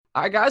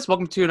All right, guys,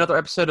 welcome to another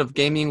episode of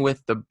Gaming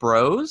with the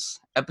Bros,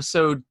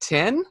 episode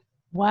 10.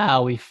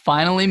 Wow, we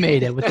finally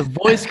made it with the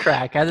voice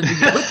crack at the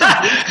beginning. With the voice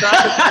crack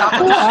at the top of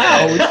the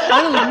Wow, show. we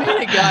finally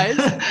made it, guys.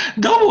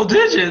 Double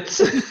digits.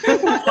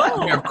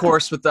 I'm here, of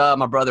course, with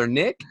my brother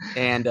Nick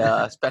and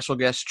special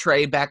guest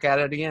Trey back at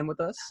it again with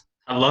us.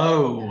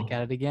 Hello. Back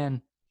at it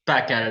again.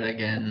 Back at it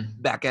again.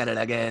 Back at it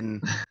again.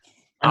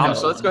 I know.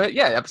 So let's go ahead.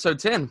 Yeah, episode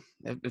 10.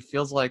 It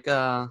feels like,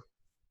 I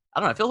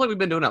don't know, it feels like we've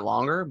been doing it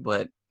longer,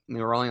 but I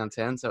mean, we're only on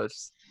 10, so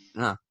it's,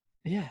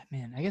 Yeah,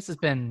 man. I guess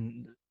it's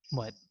been,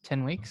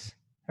 10 weeks?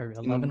 Or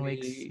 11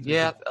 weeks?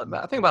 Yeah,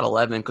 I think about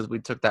 11 because we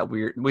took that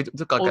we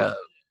took like a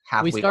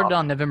half We week started off.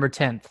 on November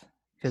 10th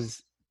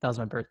because that was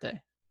my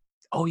birthday.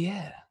 Oh,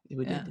 yeah.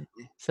 We Yeah. did. Didn't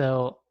we?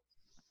 So,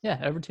 yeah,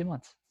 over 2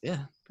 months.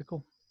 Yeah. Pretty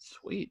cool.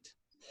 Sweet.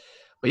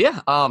 But yeah,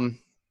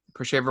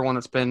 appreciate everyone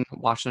that's been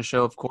watching the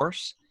show, of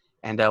course.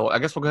 And I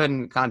guess we'll go ahead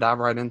and kind of dive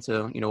right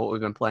into, what we've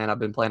been playing. I've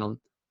been playing on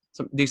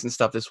some decent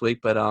stuff this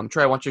week, but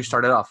Trey, why don't you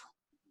start it off?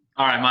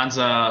 All right, mine's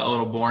a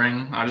little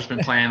boring. I've just been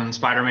playing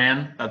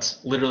Spider-Man.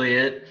 That's literally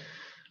it.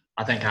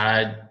 I think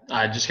I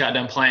just got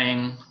done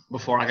playing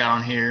before I got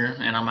on here,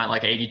 and I'm at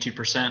like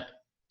 82%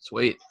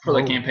 Sweet. for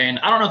the campaign.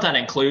 I don't know if that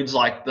includes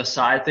like the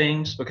side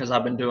things because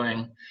I've been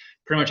doing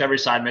pretty much every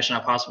side mission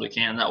I possibly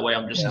can. That way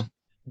I'm just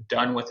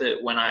done with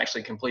it when I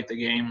actually complete the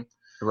game.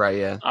 Right,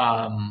 yeah.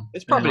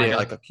 It's and probably then,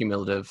 like a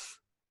cumulative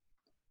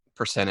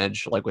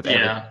percentage, like with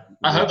Yeah,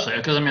 I hope so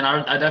because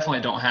I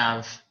definitely don't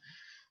have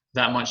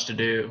that much to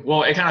do.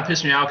 Well, it kind of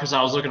pissed me out because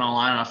I was looking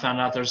online and I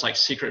found out there's like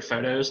secret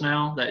photos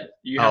now that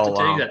you have to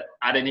take that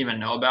I didn't even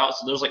know about.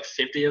 So there's like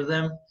 50 of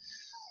them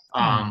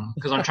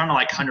because I'm trying to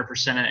like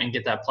 100% it and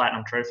get that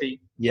platinum trophy.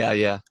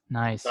 Yeah.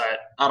 Nice. But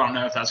I don't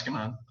know if I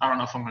don't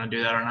know if I'm going to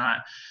do that or not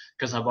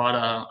because I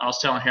was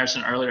telling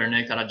Harrison earlier,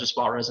 Nick, that I just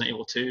bought Resident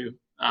Evil 2.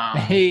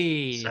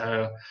 Hey.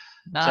 So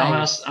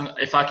nice.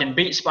 if I can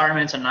beat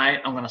Spider-Man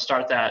tonight, I'm going to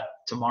start that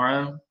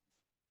tomorrow.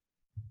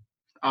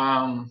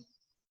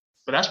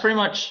 But that's pretty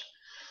much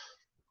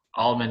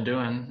all I've been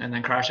doing, and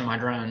then crashing my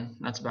drone.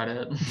 That's about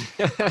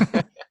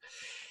it.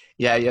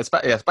 yeah.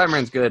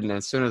 Spider-Man's good, and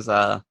as soon as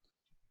I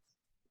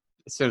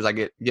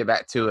get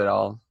back to it,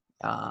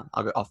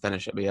 I'll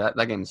finish it. But yeah,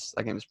 that game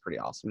is pretty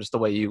awesome. Just the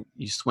way you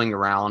swing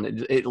around,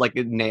 it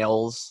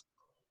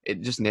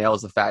just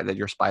nails the fact that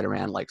you're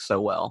Spider-Man like so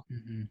well,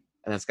 and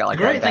it's got like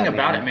the great thing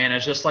about it, man,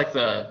 is just like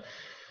the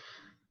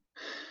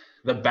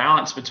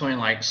balance between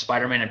like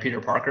Spider-Man and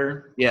Peter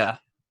Parker. Yeah.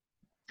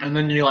 And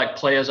then you like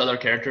play as other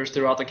characters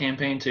throughout the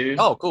campaign too.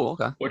 Oh, cool.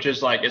 Okay. Which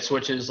is like it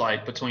switches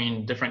like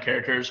between different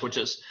characters, which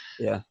is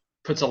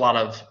puts a lot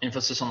of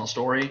emphasis on the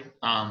story.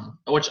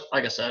 Which,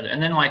 like I said,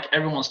 and then like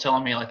everyone's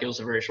telling me like it was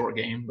a very short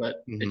game, but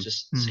it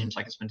just seems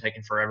like it's been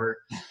taking forever.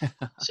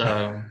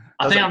 So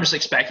I think I'm just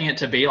expecting it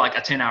to be like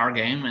a 10-hour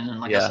game, and then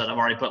like I said, I've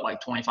already put like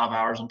 25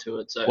 hours into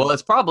it. So well,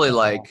 it's probably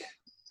like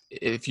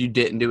if you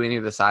didn't do any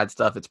of the side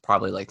stuff, it's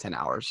probably like 10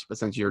 hours. But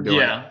since you're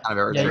doing kind of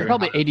everything, you're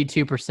probably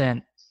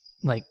 82%.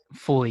 Like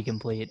fully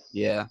complete.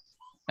 Yeah,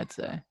 I'd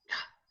say.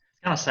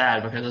 It's kind of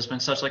sad because it's been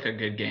such like a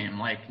good game.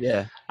 Like,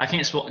 I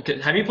can't.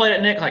 Have you played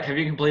it, Nick? Like, have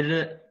you completed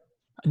it?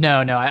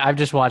 No. I've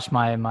just watched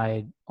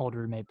my old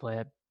roommate play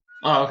it.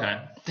 Oh, okay.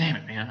 Damn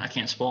it, man! I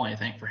can't spoil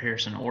anything for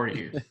Harrison or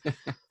you.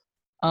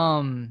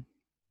 I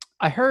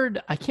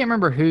can't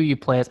remember who you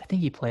play as. I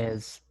think you play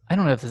as. I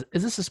don't know if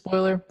is this a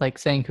spoiler? Like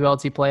saying who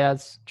else you play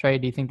as? Trey,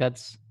 do you think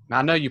that's?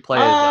 I know you play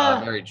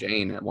as Mary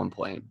Jane at one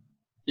point.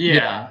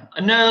 Yeah.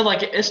 No,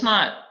 like it's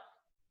not.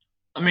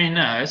 I mean,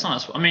 no, it's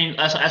not. I mean,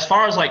 as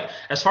far as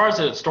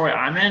the story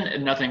I'm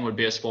in, nothing would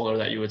be a spoiler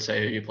that you would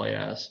say who you play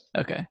as.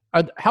 Okay.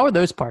 How are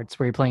those parts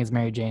where you're playing as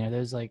Mary Jane? Are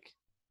those like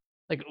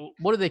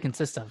what do they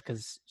consist of?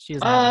 Because she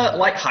doesn't.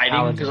 Like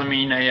hiding. Because I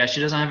mean,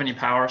 she doesn't have any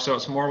power, so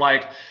it's more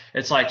like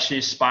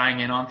she's spying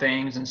in on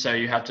things, and so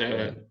you have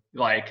to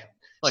like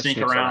sneak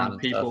around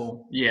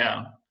people.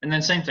 Yeah, and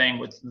then same thing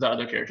with the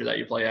other character that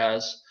you play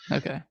as.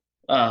 Okay.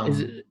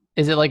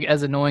 Is it like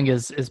as annoying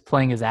as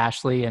playing as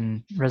Ashley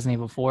in Resident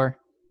Evil 4?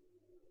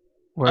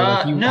 Where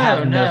like you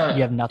have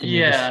nothing.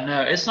 Yeah,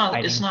 no, it's not.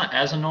 Hiding. It's not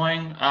as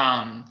annoying.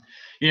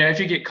 If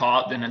you get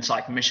caught, then it's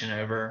like mission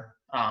over.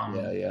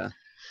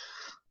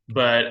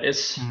 But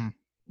it's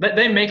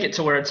they make it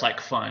to where it's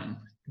like fun.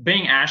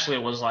 Being Ashley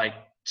was like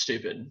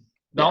stupid.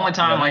 The only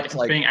time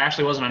being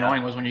Ashley wasn't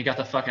annoying was when you got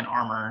the fucking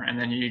armor, and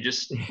then you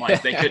just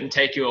like they couldn't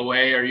take you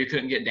away or you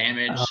couldn't get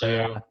damaged.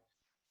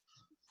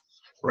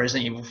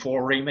 Resident Evil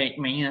 4 remake,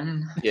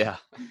 man. Yeah,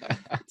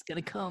 it's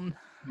gonna come.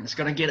 It's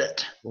gonna get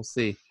it. We'll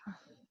see.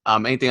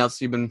 Anything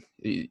else you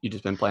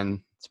just been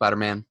playing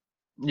Spider-Man?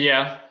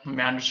 Yeah, I mean,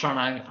 I'm just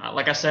trying to,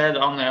 like I said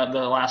on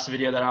the last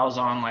video that I was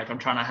on, like I'm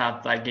trying to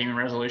have that gaming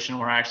resolution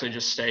where I actually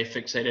just stay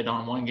fixated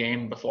on one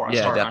game before I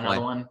start another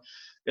one.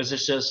 Because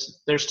it's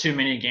just, there's too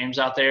many games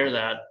out there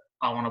that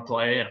I want to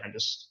play, and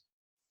it's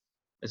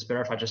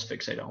better if I just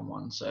fixate on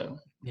one. So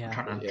I'm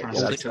trying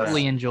to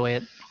fully enjoy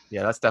it.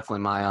 Yeah, that's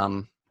definitely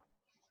my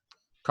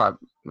probably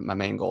my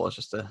main goal is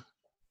just to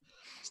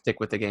stick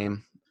with the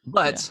game.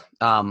 But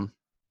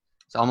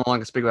so I'm only going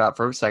to speak about it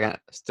for a second.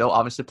 Still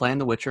obviously playing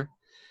The Witcher.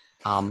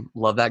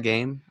 Love that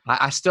game.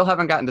 I still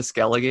haven't gotten to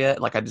Skellige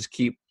yet. Like I just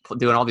keep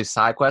doing all these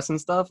side quests and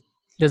stuff.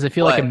 Does it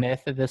feel like a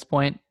myth at this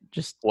point?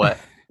 Just what?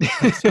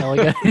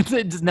 Skellige? It's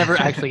just never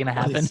actually going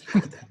to happen.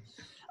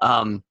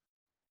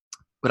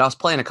 But I was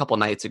playing a couple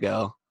nights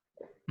ago,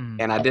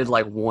 and I did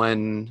like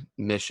one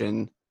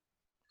mission,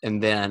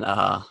 and then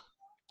I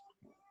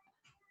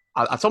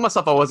told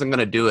myself I wasn't going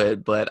to do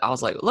it, but I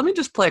was like, let me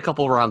just play a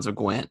couple rounds of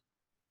Gwent.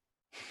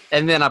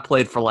 And then I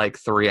played for like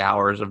 3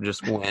 hours of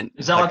just Gwent.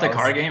 Is that like the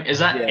card game? Is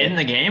that in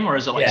the game, or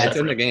is it like it's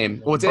in the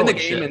game? Well, it's in the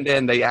game, and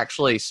then they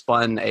actually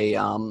spun a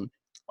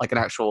like an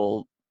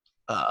actual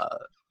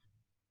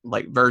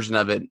like version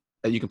of it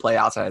that you can play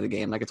outside of the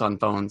game, like it's on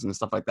phones and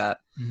stuff like that.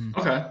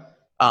 Okay.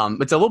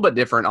 It's a little bit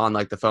different on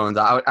like the phones.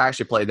 I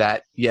actually played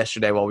that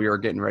yesterday while we were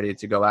getting ready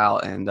to go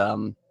out, and I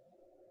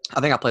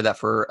think I played that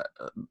for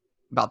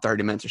about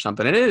 30 minutes or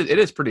something. It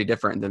is pretty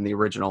different than the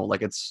original.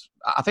 Like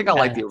I think I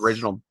like the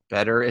original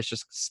better. It's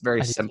just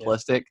very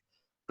simplistic.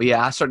 But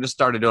yeah, I just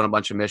started doing a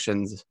bunch of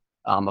missions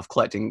of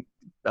collecting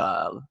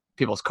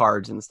people's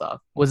cards and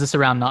stuff. Was this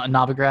around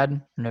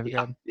Novigrad?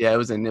 Yeah, it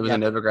was in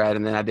Novigrad,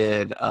 and then I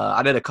did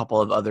a couple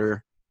of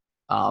other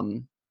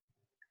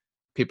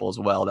people as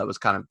well. That was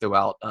kind of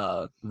throughout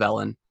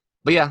Velen.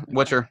 But yeah,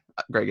 Witcher,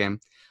 great game.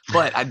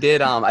 But I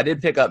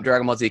did pick up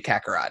Dragon Ball Z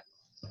Kakarot.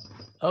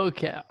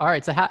 Okay, all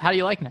right. So how are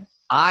you liking it?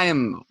 I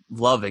am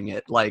loving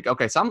it. Like,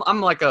 okay, so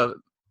I'm like I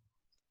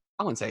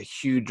wouldn't say a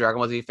huge Dragon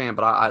Ball Z fan,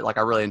 but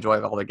I really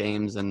enjoy all the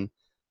games, and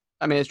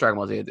I mean it's Dragon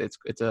Ball Z.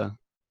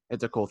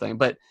 It's a cool thing.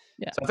 But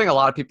so I think a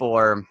lot of people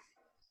are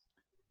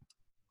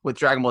with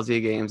Dragon Ball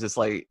Z games. It's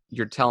like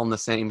you're telling the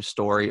same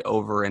story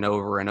over and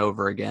over and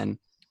over again.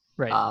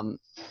 Right.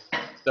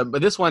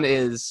 But this one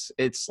it's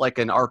like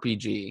an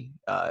RPG.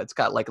 It's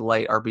got like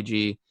light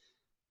RPG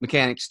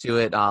mechanics to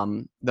it.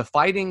 The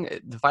fighting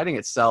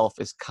itself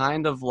is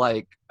kind of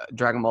like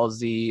Dragon Ball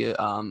Z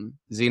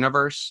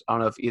Xenoverse. I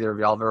don't know if either of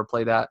y'all have ever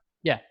played that.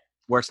 Yeah.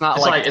 Where it's not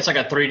it's like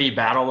a 3D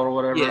battle or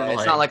whatever. Yeah,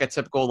 it's not like a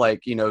typical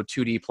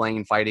 2D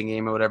plane fighting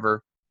game or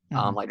whatever,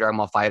 like Dragon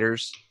Ball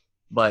FighterZ.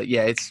 But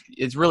yeah,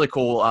 it's really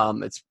cool.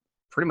 It's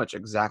pretty much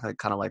exactly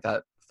kind of like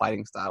that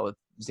fighting style with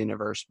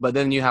Xenoverse. But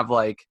then you have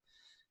the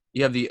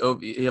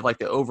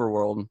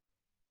overworld,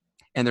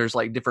 and there's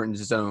like different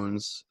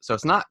zones. So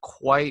it's not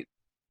quite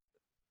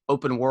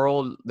open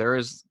world. There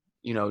is,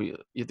 you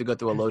have to go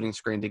through a loading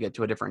screen to get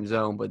to a different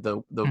zone, but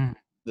the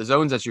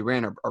zones that you're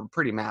in are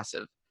pretty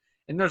massive.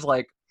 And there's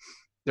like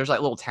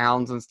little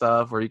towns and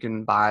stuff where you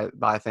can buy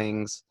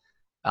things.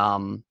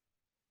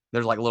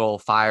 There's like little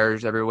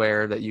fires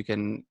everywhere that you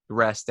can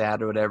rest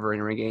at or whatever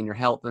and regain your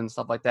health and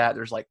stuff like that.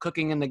 There's like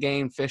cooking in the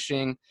game,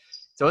 fishing.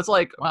 So it's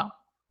like, wow,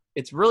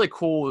 it's really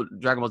cool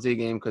Dragon Ball Z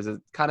game because it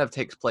kind of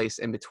takes place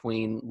in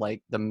between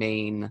like the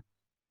main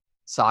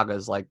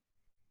sagas, like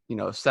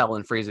Cell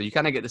and Frieza. You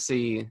kind of get to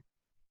see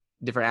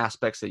different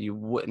aspects that you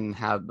wouldn't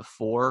have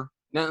before,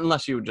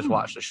 unless you would just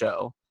watch the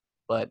show.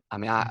 But I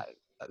mean,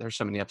 there's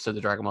so many episodes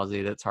of Dragon Ball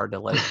Z that's hard to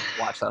like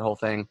watch that whole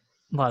thing.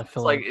 A lot of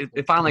filler. Like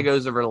it finally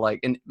goes over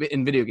like in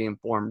video game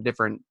form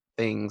different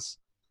things.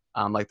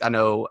 Like I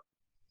know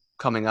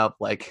coming up,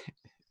 like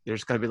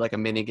there's gonna be like a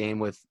mini game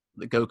with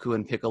Goku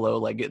and Piccolo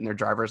like getting their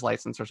driver's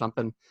license or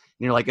something, and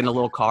you're like in a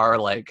little car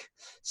like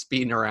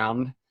speeding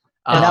around.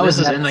 And that was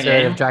in the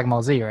game of Dragon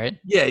Ball Z, right?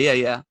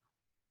 Yeah.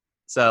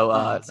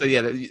 So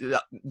yeah,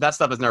 that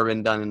stuff has never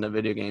been done in a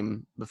video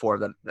game before,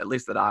 that at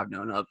least that I've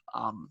known of.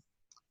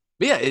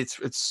 But yeah, it's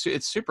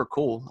super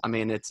cool. I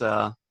mean, it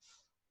kind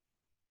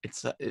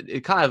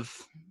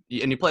of,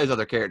 and you play as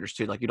other characters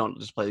too. Like you don't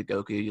just play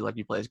Goku.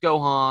 You play as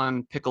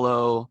Gohan,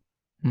 Piccolo.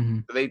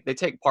 Mm-hmm. They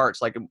take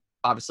parts. Like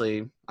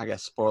obviously, I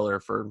guess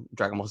spoiler for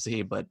Dragon Ball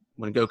Z, but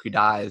when Goku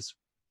dies,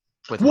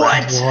 with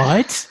what?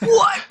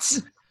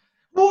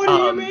 What do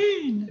you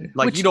mean?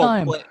 Like you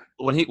don't play,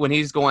 when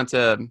he's going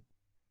to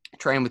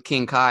train with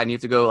King Kai and you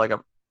have to go like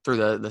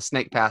through the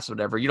snake pass or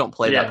whatever. You don't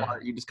play that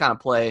part. You just kind of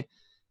play.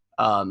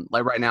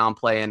 Like right now, I'm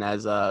playing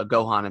as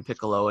Gohan and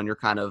Piccolo, and you're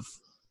kind of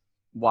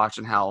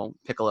watching how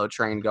Piccolo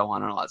trained Gohan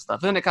and all that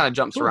stuff. And then it kind of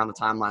jumps around the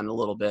timeline a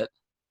little bit.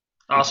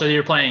 Oh, so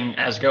you're playing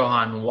as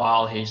Gohan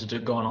while he's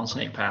going on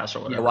Snake Pass or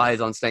whatever. Yeah, while he's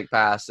on Snake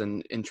Pass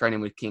and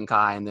training with King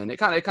Kai, and then it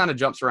kind of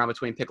jumps around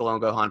between Piccolo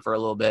and Gohan for a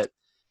little bit.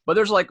 But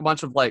there's like a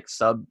bunch of like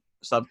sub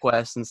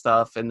quests and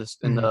stuff in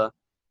the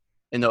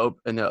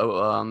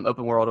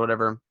open world or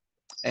whatever,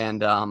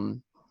 and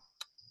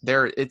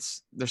there's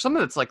something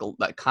that's like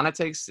that kind of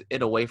takes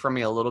it away from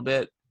me a little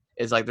bit.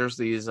 Is like there's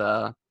these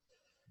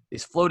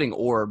floating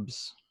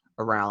orbs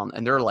around,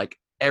 and they're like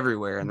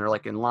everywhere, and they're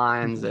like in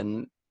lines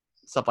and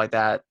stuff like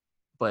that.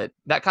 But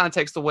that kind of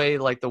takes away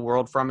like the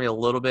world from me a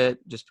little bit,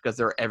 just because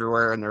they're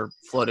everywhere and they're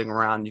floating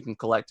around. You can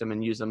collect them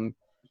and use them.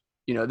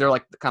 They're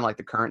like kind of like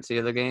the currency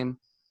of the game.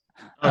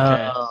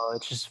 Okay.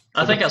 It's just.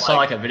 I think I saw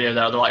like a video of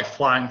that. They're like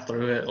flying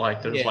through it.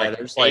 Like there's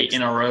there's 8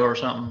 in a row or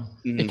something.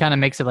 It kind of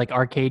makes it like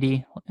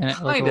arcadey. Kind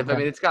of. I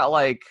mean, it's got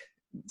like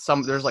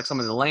some. There's like some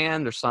in the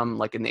land. There's some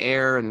like in the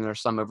air, and then there's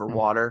some over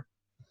water.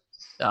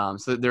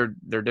 So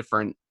they're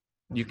different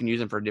you can use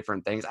them for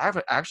different things. I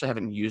actually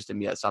haven't used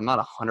them yet, so I'm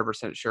not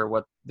 100% sure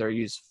what they're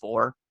used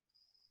for.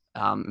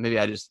 Maybe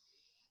I just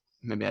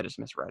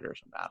misread or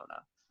something. I don't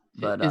know.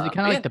 But is it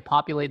kind of like to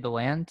populate the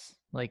land?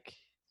 Like,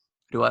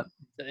 do what?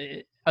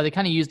 Are they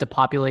kind of used to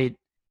populate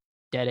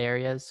dead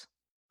areas?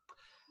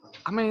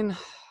 I mean,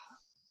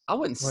 I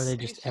wouldn't. Or are they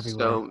just everywhere?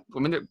 So I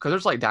mean, because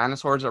there's like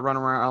dinosaurs that run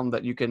around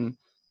that you can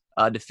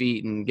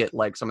defeat and get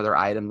like some of their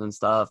items and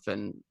stuff,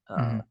 and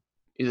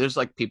there's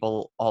like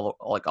people all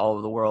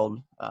over the world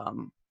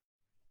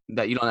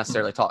that you don't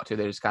necessarily talk to.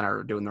 They just kind of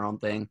are doing their own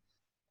thing.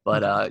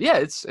 But yeah,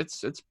 it's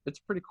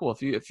pretty cool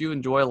if you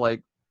enjoy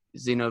like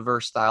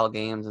Xenoverse style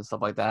games and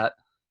stuff like that.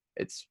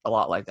 It's a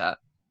lot like that.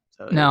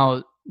 So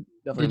now,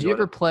 did you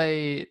ever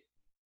play?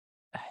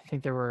 I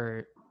think there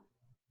were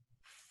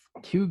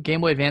 2 Game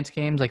Boy Advance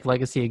games, like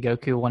Legacy of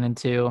Goku 1 and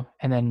 2,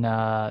 and then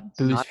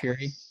Boo's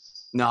Fury.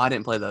 No, I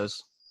didn't play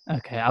those.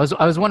 Okay, I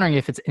was wondering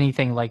if it's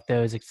anything like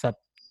those except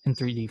in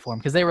 3D form,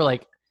 because they were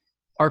like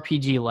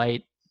RPG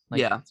light. Like,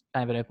 yeah, it's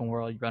kind of an open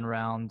world. You run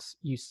around,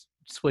 you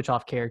switch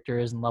off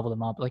characters and level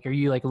them up. Like, are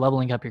you like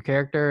leveling up your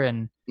character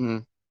and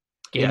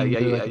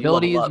getting like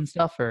abilities and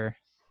stuff, or?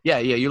 Yeah,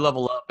 you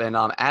level up, and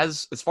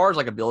as far as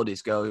like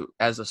abilities go,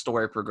 as the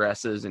story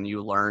progresses and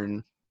you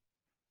learn,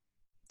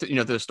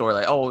 through the story,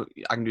 like, oh,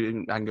 I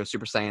can go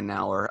Super Saiyan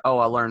now, or oh,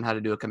 I learned how to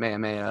do a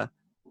Kamehameha.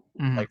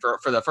 Like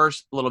for the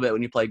first little bit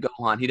when you played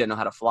Gohan, he didn't know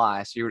how to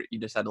fly, so you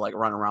just had to like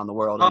run around the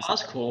world. Oh,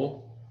 that's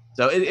cool.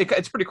 So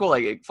it's pretty cool.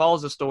 Like, it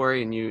follows the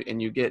story, and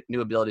you get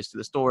new abilities to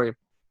the story,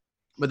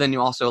 but then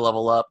you also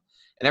level up.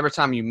 And every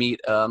time you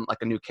meet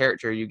like a new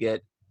character, you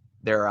get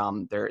their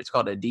it's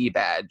called a D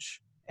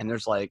badge, and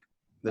there's like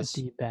this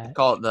they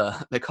call it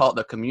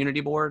the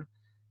community board,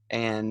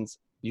 and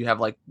you have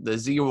like the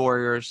Z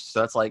Warriors, so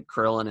that's like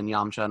Krillin and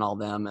Yamcha and all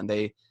them, and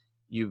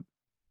you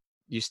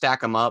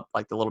stack them up,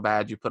 like the little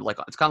badge you put, like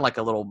it's kind of like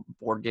a little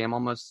board game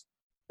almost.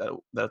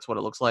 That's what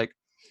it looks like,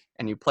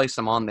 and you place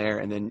them on there,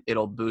 and then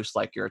it'll boost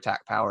like your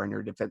attack power and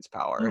your defense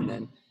power. And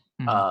then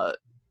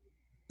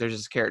there's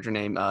this character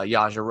named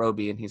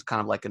Yajirobe, and he's kind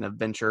of like an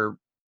adventure,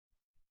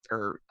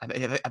 or I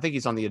think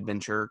he's on the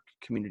adventure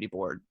community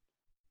board,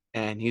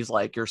 and he's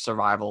like your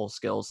survival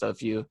skills. So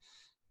if you're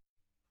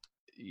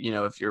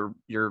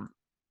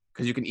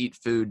because you can eat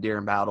food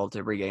during battle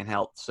to regain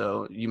health,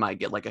 so you might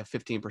get like a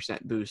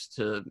 15% boost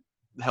to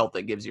health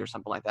that gives you or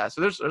something like that. So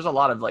there's a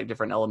lot of like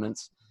different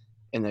elements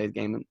in the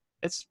game.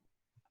 I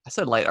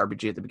said light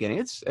RPG at the beginning.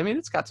 It's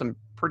got some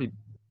pretty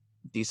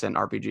decent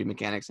RPG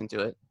mechanics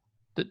into it.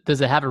 Does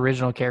it have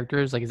original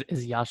characters? Like,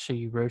 is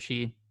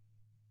Yajirobe?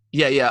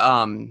 Yeah.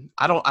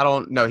 I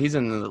don't know. He's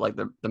in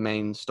the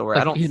main story.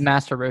 Like, he's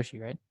Master Roshi,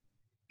 right?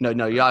 No,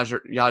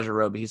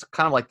 Yajirobe. He's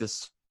kind of like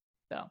this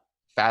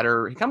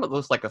fatter. He kind of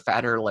looks like a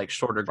fatter, like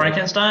shorter.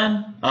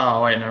 Frankenstein?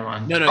 Oh wait, never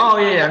mind. No. Oh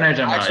yeah, I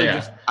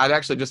know. I've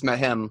actually just met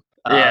him.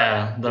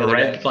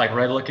 The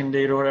red looking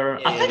dude or whatever.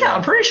 Yeah,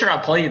 I'm pretty sure I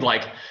played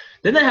like.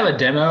 Didn't they have a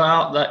demo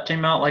out that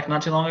came out like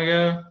not too long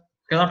ago?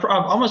 Because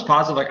I'm almost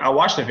positive. Like, I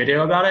watched a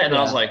video about it and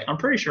I was like, I'm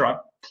pretty sure I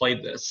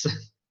played this.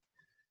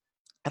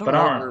 I don't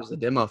know if there was a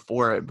demo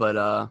for it,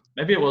 but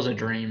maybe it was a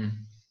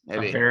dream.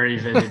 Maybe. A very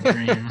vivid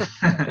dream.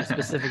 A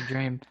specific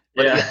dream.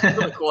 But yeah, it's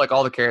really cool. Like,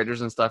 all the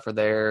characters and stuff are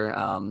there.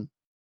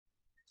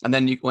 And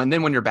then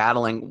when you're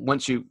battling,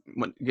 once you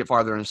get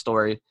farther in the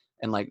story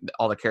and like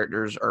all the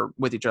characters are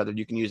with each other,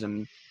 you can use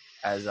them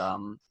as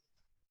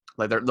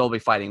like they'll be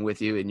fighting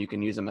with you, and you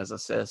can use them as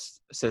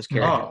assist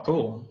characters. Oh,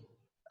 cool.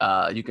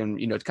 You can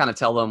kind of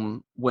tell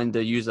them when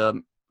to use a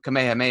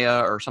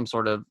Kamehameha or some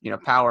sort of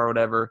power or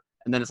whatever,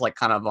 and then it's like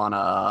kind of on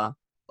a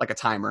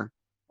timer.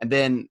 And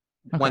then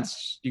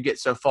once you get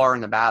so far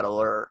in the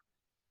battle, or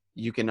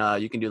you can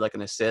do like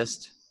an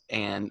assist,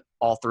 and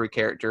all 3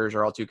 characters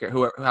or all 2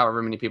 characters,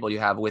 however many people you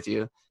have with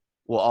you,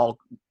 will all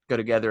go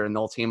together and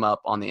they'll team up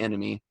on the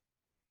enemy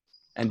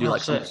and do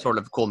some sort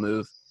of cool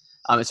move.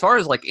 As far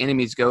as like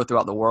enemies go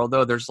throughout the world,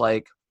 though, there's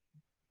like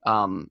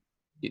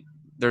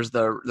there's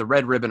the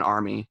Red Ribbon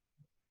Army,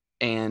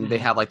 and they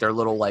have like their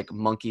little like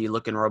monkey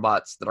looking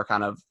robots that are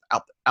kind of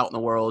out in the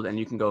world, and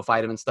you can go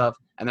fight them and stuff.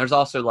 And there's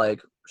also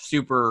like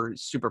super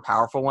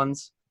powerful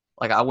ones.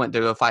 Like, I went to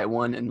go fight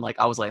one, and like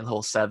I was like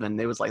level 7.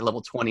 It was like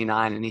level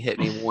 29, and he hit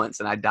me once,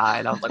 and I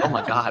died. I was like, oh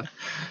my god.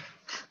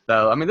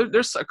 So I mean,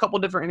 there's a couple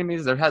different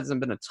enemies. There hasn't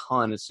been a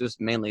ton. It's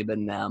just mainly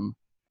been them,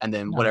 and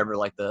then whatever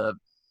like the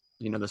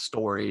the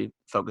story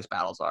focused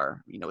battles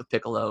are. With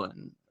Piccolo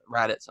and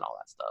Raditz and all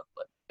that stuff.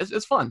 But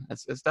it's fun.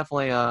 It's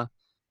definitely. I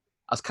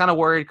was kind of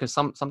worried because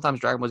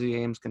sometimes Dragon Ball Z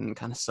games can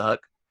kind of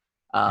suck.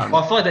 Well,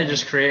 I feel like they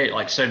just create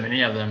like so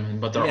many of them,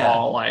 but they're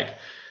all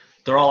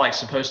like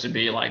supposed to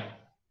be like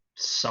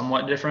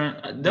somewhat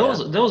different. There was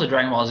a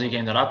Dragon Ball Z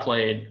game that I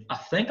played, I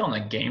think on the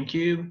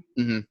GameCube.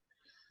 Mm-hmm.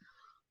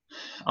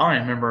 I don't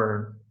even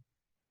remember.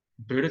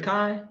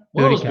 Budokai?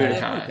 What was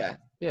Budokai?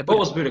 Yeah, what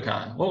was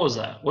Budokai? What was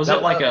that? Was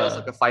it like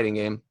a fighting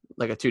game,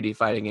 like a 2D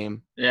fighting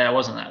game? Yeah, it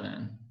wasn't that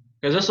then.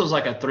 Because this was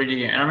like a 3D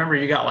game. And I remember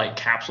you got like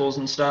capsules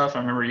and stuff. I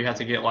remember you had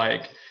to get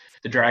like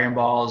the Dragon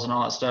Balls and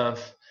all that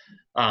stuff.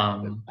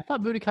 I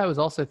thought Budokai was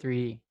also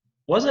 3D.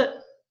 Was it?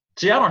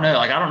 See, I don't know.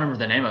 Like, I don't remember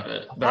the name of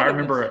it, but I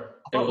remember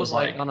it was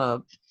like on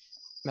a.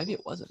 Maybe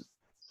it wasn't.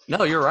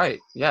 No, you're right.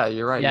 Yeah,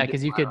 you're right. Yeah,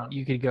 because you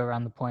could go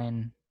around the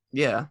plane.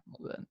 Yeah.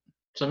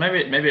 So maybe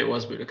it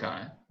was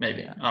Budokai.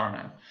 Maybe I don't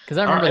know. Because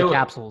I remember the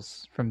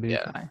capsules from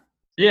Budokai.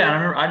 Yeah,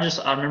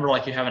 I remember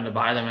like you having to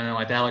buy them, and then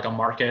like they had like a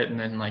market, and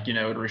then like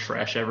it would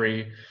refresh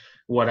every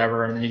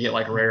whatever, and then you get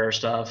like rare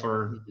stuff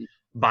or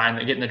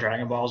getting the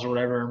Dragon Balls or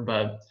whatever.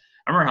 But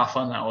I remember how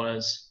fun that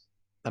was.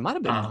 That might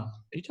have been. Are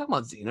you talking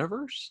about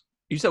Xenoverse?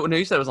 You said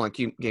it was on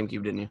the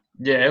GameCube, didn't you?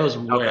 Yeah, it was.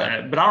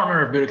 Okay. But I don't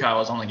remember if Budokai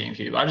was on the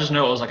GameCube. I just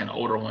know it was like an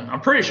older one.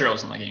 I'm pretty sure it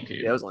was on the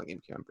GameCube. Yeah, it was on the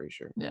GameCube. I'm pretty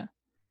sure. Yeah.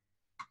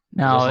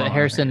 Now,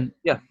 Harrison,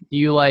 do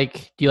you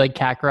like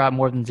Kakarot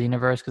more than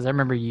Xenoverse? Because I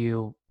remember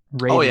you.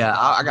 Oh yeah,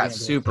 I got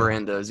super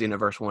into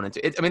Xenoverse 1 and 2.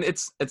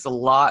 It's a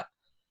lot.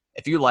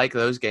 If you like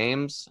those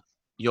games,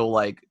 you'll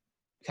like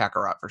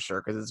Kakarot for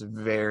sure because it's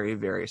very,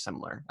 very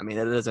similar. I mean,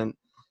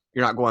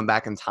 you're not going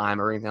back in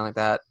time or anything like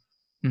that.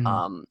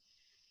 Mm-hmm.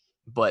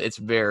 But it's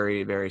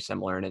very, very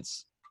similar, and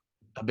it's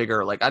a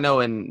bigger. Like I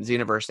know in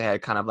Xenoverse they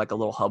had kind of like a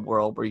little hub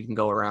world where you can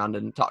go around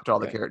and talk to all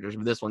the characters,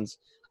 but this one's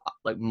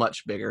like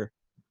much bigger.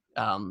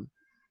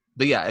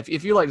 But yeah,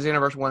 if you like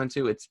Xenoverse 1 and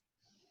 2, it's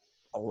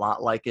a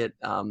lot like it.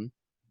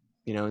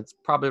 It's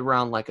probably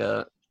around like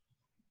a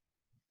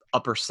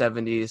upper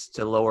 70s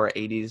to lower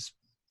 80s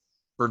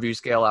review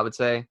scale, I would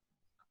say,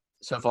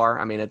 so far.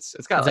 I mean, it's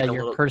got. Is that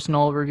your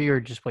personal review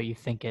or just what you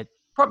think it?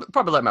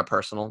 Probably like my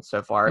personal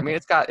so far. I mean,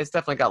 it's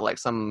definitely got like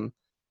some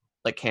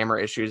like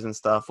camera issues and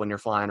stuff when you're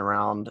flying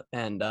around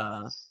and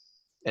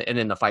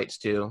in the fights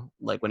too.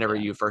 Like whenever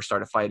you first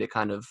start a fight,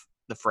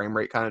 the frame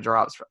rate kind of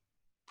drops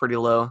pretty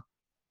low.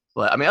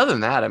 But I mean, other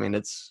than that, I mean,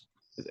 it's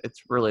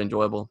really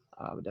enjoyable.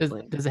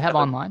 Does it have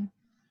online?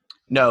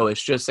 No,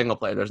 it's just single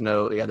player. There's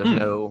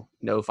no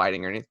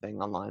fighting or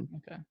anything online.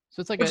 Okay, so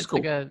it's like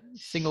a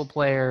single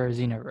player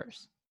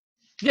Xenoverse.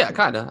 Yeah,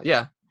 kind of.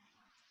 Yeah.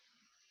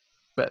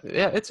 But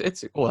yeah,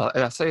 it's well.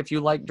 I say if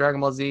you like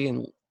Dragon Ball Z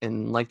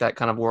and like that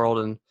kind of world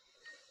and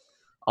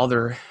all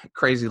their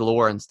crazy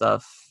lore and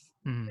stuff,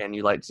 and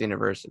you like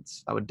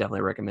Xenoverse, I would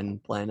definitely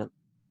recommend playing it.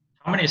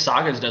 How many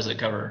sagas does it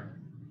cover?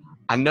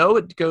 I know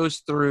it goes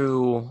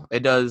through.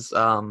 It does.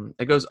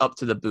 It goes up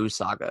to the Buu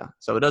saga,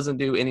 so it doesn't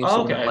do any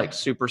sort of like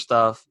super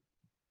stuff.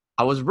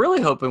 I was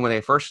really hoping when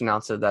they first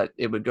announced it that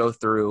it would go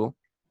through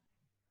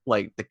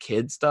like the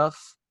kid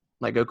stuff,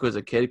 like Goku as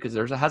a kid, because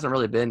there hasn't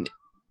really been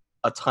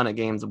a ton of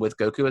games with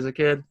Goku as a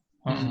kid.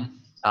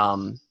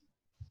 Mm-hmm.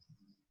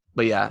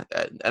 But yeah,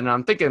 and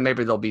I'm thinking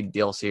maybe there'll be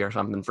DLC or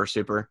something for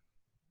Super.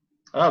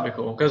 Oh, that'd be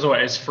cool. Because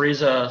it's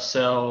Frieza,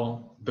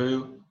 Cell,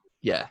 Buu.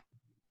 Yeah.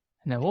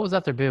 No, what was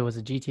after Buu? Was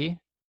it GT?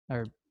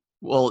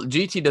 Well,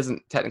 GT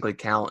doesn't technically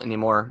count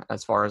anymore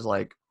as far as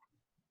like.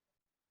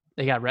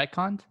 They got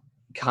retconned?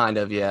 Kind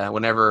of, yeah.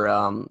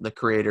 Whenever the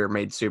creator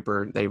made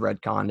Super, they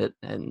retconned it,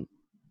 and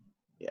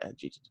yeah,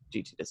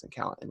 GT doesn't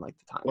count in like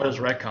the time. What does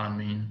retcon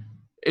mean?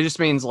 It just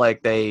means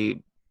like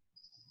they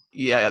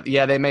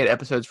made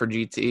episodes for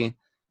GT,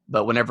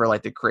 but whenever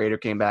like the creator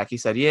came back, he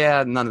said,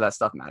 yeah, none of that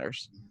stuff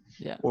matters.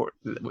 Yeah. Or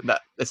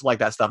that it's like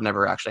that stuff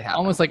never actually happened.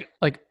 Almost like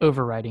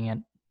overwriting it.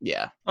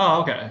 Yeah.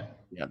 Oh, okay.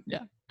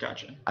 Yeah.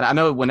 Gotcha. I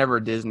know whenever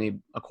Disney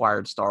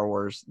acquired Star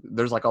Wars,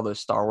 there's like all those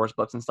Star Wars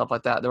books and stuff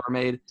like that were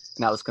made,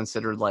 and that was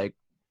considered like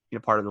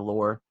part of the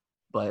lore.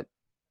 But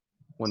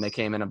when they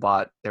came in and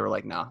bought, they were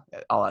like, no,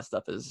 all that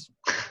stuff is.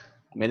 I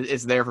mean,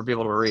 it's there for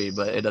people to read,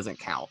 but it doesn't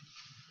count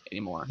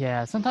anymore.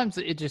 Yeah, sometimes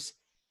it just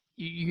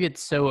you get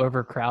so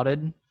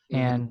overcrowded,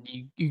 and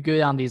you go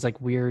down these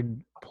like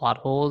weird plot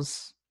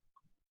holes.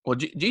 Well,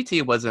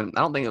 GT wasn't.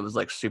 I don't think it was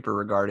like super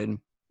regarded,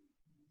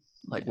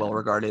 like well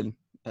regarded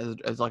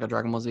as like a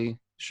Dragon Ball Z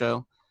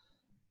show.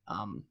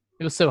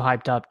 It was so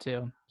hyped up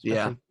too.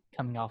 Yeah,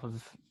 coming off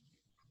of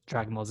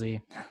Dragon Ball Z.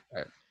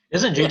 Right.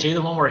 Isn't GT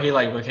the one where he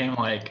like became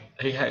like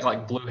he had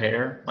like blue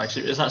hair? Like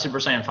it's not Super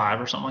Saiyan 5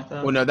 or something like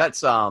that? Well, no,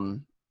 that's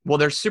well,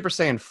 there's Super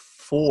Saiyan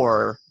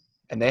 4,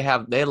 and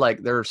they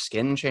like their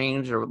skin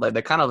changed, or like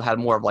they kind of had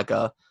more of like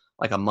a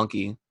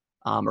monkey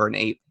or an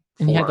ape.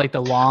 And he had like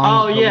the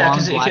long,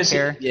 black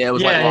hair. Yeah, it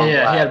was he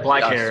had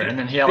black hair, and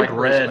then he had like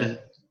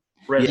red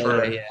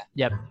fur.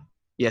 Yep.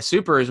 Yeah,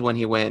 Super is when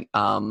he went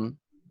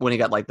when he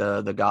got like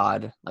the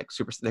god, like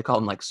Super. They call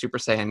him like Super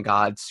Saiyan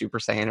God, Super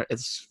Saiyan.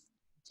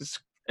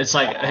 It's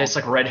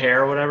like red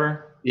hair or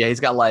whatever. Yeah, he's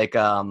got like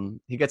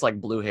he gets like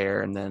blue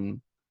hair, and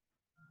then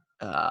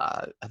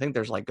I think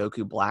there's like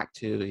Goku Black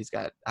too.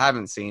 I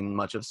haven't seen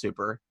much of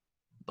Super,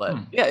 but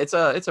yeah, it's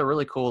a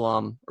really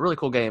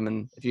cool game.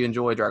 And if you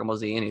enjoy Dragon Ball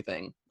Z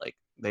anything, like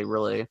they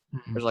really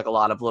there's like a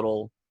lot of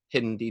little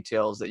hidden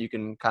details that you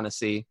can kind of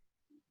see.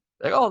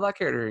 Like, oh, that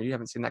character, you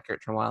haven't seen that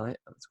character in a while.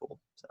 That's cool.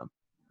 So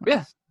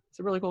yeah, it's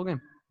a really cool game.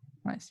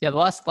 Nice. Yeah, the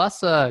last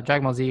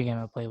Dragon Ball Z game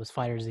I played was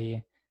Fighter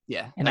Z.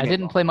 Yeah, and I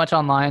didn't play much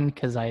online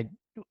because I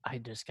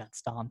just got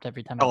stomped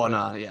every time.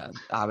 Yeah,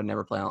 I would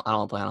never play. I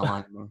don't play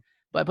online anymore.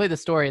 But I played the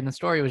story, and the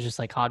story was just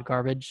like hot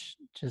garbage.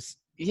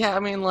 I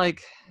mean,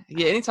 like,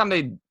 yeah. Anytime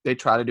they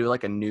try to do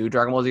like a new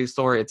Dragon Ball Z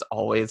story, it's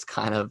always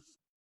kind of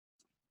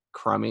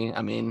crummy.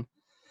 I mean,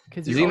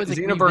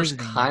 Xenoverse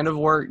kind of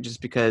worked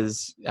just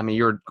because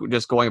you're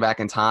just going back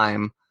in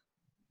time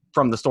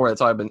from the story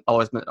that's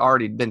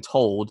already been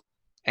told,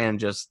 and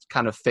just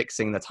kind of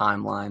fixing the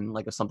timeline.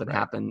 Like if something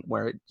happened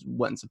where it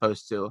wasn't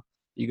supposed to,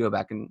 you go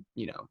back and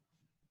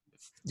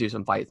do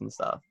some fights and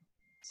stuff.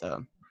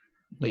 So,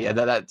 but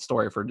that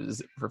story for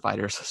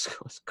fighters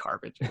was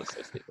garbage. It was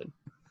so stupid.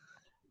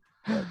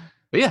 But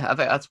yeah, I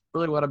think that's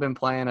really what I've been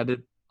playing. I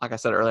did, like I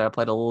said earlier, I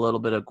played a little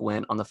bit of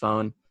Gwent on the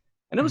phone,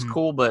 and it was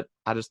cool. But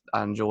I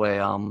enjoy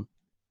kind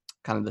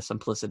of the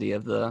simplicity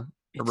of the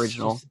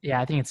original.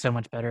 I think it's so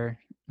much better,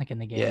 like in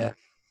the game. Yeah.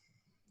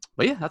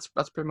 But yeah, that's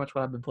pretty much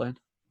what I've been playing.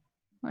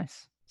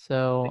 Nice.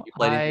 So you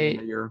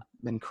played your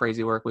been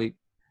crazy work week.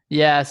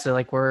 Yeah, so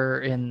like we're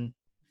in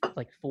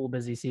like full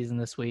busy season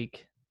this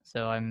week.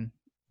 So I'm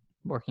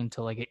working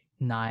till like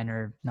 9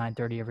 or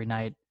 9:30 every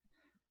night.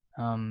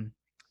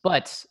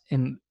 But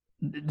in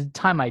the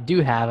time I do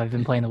have, I've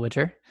been playing The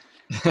Witcher.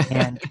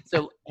 And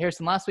so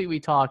Harrison, last week we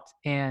talked,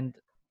 and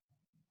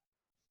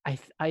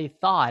I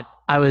thought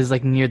I was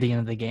like near the end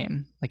of the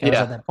game. Like I was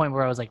at that point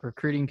where I was like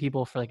recruiting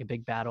people for like a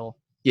big battle.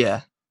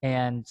 Yeah.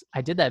 And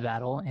I did that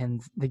battle,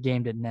 and the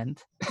game didn't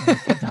end. I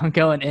kept on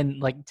going, and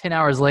like 10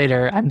 hours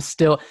later, I'm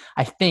still.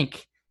 I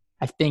think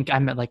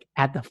I'm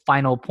at the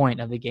final point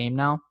of the game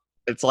now.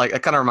 It's like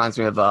it kind of reminds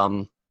me of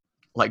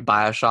like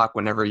BioShock.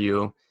 Whenever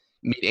you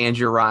meet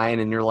Andrew Ryan,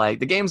 and you're like,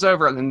 the game's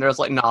over, and then there's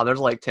like, no, there's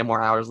like 10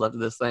 more hours left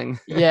of this thing.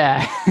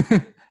 Yeah,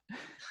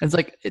 it's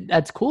like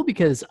that's cool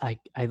because I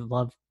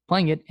love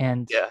playing it,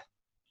 and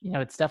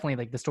it's definitely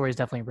like the story is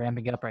definitely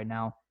ramping up right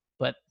now.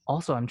 But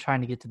also, I'm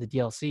trying to get to the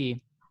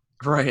DLC.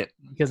 Right.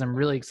 Because I'm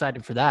really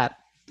excited for that.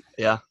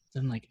 Yeah. So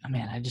I'm like, oh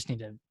man, I just need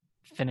to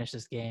finish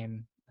this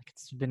game. Like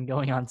it's been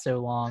going on so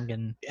long,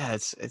 and yeah,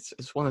 it's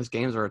one of those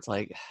games where it's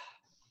like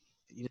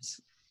you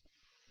just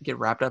get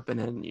wrapped up in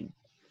it, and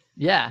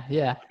yeah.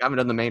 I haven't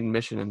done the main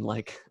mission in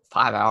like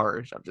 5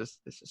 hours. It's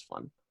just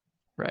fun.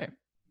 Right.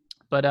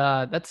 But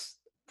that's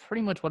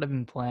pretty much what I've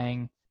been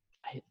playing.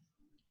 I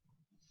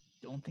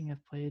don't think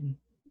I've played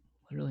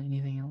literally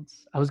anything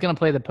else. I was gonna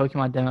play the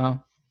Pokemon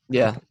demo.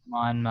 Yeah.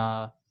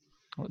 Pokemon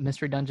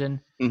Mystery Dungeon.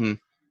 Mm-hmm.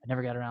 I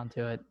never got around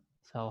to it,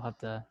 so I'll have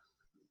to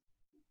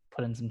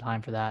put in some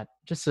time for that,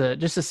 just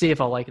to see if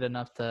I'll like it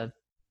enough to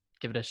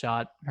give it a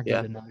shot. Or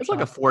give it another it's shot.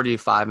 like a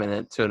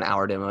 45-minute to an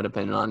hour demo,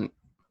 depending on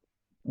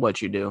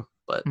what you do.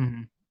 But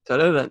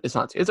so it's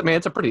not. It's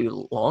a pretty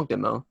long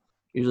demo.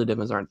 Usually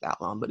demos aren't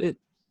that long, but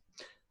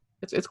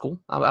it's cool.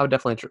 I would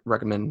definitely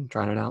recommend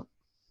trying it out.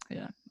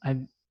 Yeah,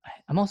 I'm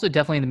also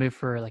definitely in the mood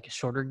for like a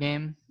shorter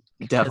game.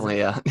 Definitely,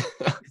 yeah.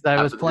 Because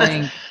I was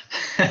playing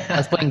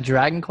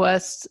Dragon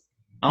Quest.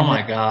 Oh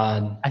my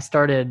god! I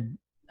started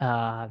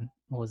what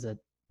was it?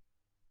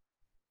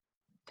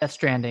 Death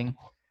Stranding,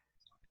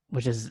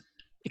 which is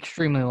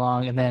extremely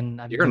long, and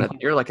then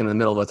you're like in the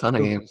middle of a ton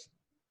of games.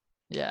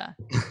 Yeah.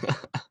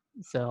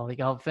 So like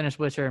I'll finish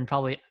Witcher, and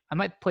I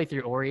might play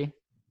through Ori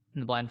in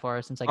the Blind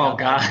Forest since I got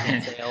god,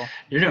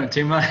 you're doing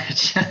too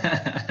much.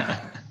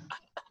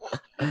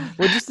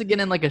 Well, just to get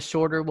in like a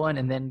shorter one,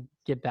 and then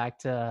get back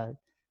to.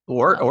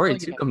 Ori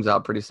 2 comes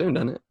out pretty soon,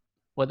 doesn't it?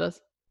 What does?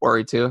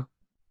 Ori 2.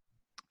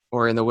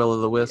 Ori and the Will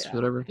of the Wisp,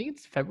 whatever. I think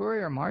it's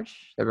February or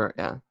March. February,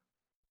 yeah.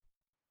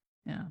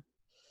 Yeah.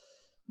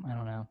 I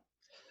don't know.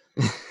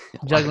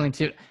 Juggling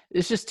too.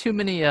 It's just too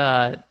many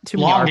long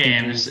RPGs.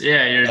 Games.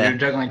 Yeah, you're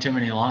juggling too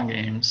many long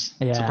games.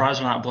 Yeah.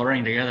 Surprised we're not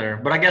blurring together.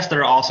 But I guess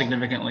they're all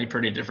significantly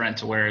pretty different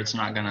to where it's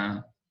not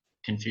gonna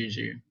confuse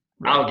you.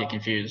 Right. I would get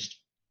confused.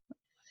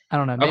 I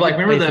don't know. I'm like,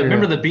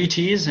 remember the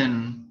BTs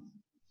and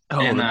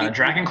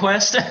Dragon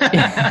Quest?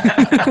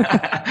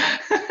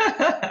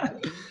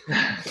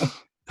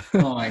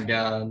 Oh my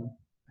god.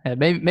 Yeah,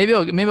 maybe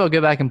I'll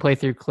go back and play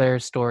through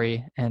Claire's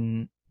story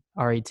and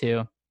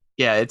RE2.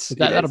 Yeah, it's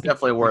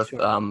definitely worth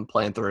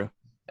playing through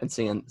and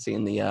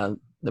seeing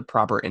the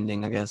proper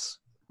ending, I guess.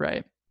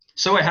 Right.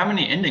 So wait, how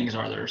many endings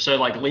are there? So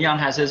like Leon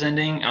has his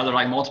ending. Are there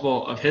like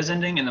multiple of his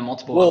ending and then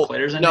multiple of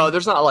Claire's ending? No,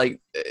 there's not like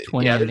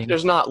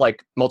there's not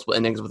like multiple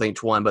endings with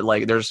each one, but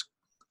like there's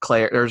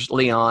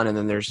Leon, and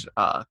then there's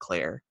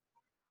Claire,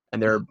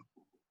 and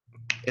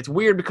it's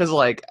weird because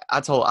like I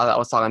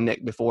was talking to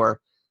Nick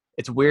before.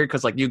 It's weird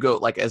because like you go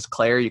like as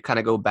Claire, you kind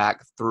of go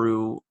back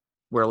through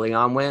where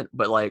Leon went,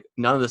 but like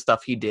none of the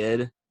stuff he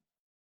did,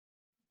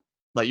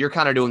 like you're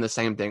kind of doing the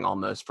same thing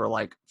almost for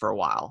a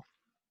while.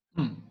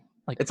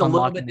 Like it's a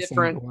little bit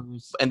different,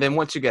 and then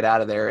once you get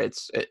out of there, it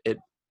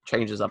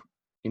changes up,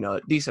 a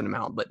decent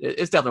amount. But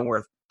it's definitely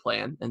worth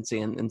playing and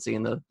seeing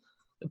the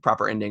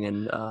proper ending,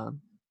 and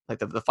like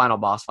the final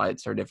boss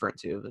fights are different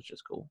too, which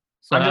is cool.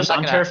 So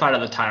I'm terrified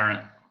of the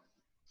Tyrant.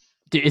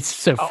 Dude, it's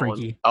so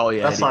freaky. Oh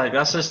yeah, that's like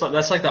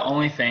the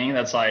only thing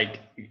that's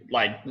like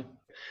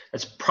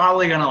that's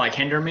probably gonna like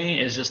hinder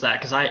me is just that,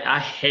 because I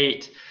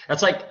hate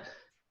that's like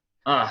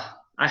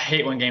I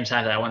hate when games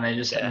have that, when they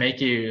just make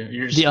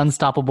you're just, the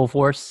unstoppable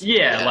force.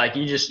 Yeah, like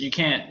you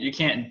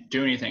can't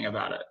do anything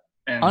about it.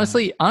 And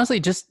honestly,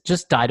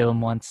 just die to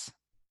him once.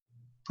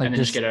 Like and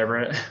then just get over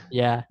it.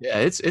 Yeah. Yeah,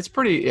 it's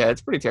pretty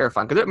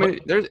terrifying because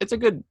it's a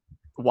good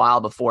a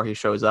while before he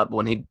shows up.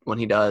 When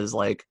he does,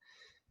 like,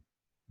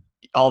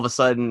 all of a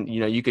sudden,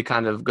 you could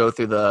kind of go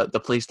through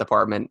the police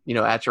department,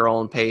 at your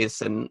own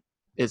pace, and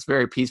it's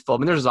very peaceful. I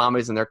mean, there's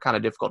zombies and they're kind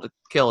of difficult to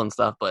kill and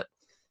stuff, but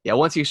yeah,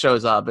 once he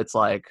shows up, it's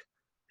like,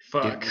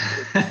 fuck.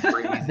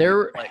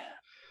 They're like,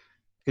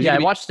 I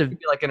watched be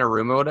like in a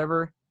room or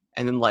whatever,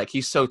 and then like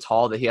he's so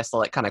tall that he has to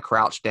like kind of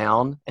crouch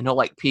down, and he'll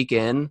like peek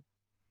in,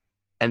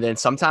 and then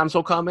sometimes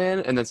he'll come in,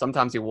 and then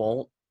sometimes he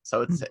won't.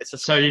 So it's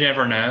just so you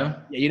never know.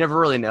 Yeah, you never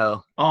really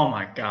know. Oh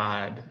my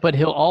god! But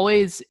he'll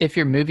always, if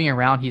you're moving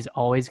around, he's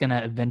always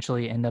gonna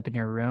eventually end up in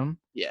your room.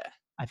 Yeah,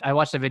 I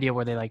watched a video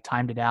where they like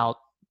timed it out,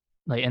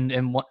 like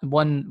in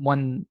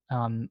one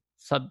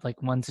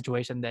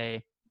situation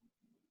they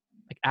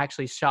like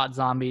actually shot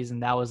zombies,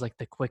 and that was like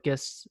the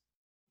quickest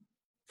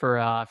for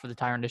the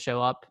tyrant to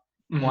show up.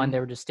 Mm-hmm. One, they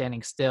were just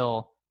standing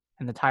still,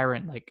 and the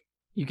tyrant, like,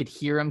 you could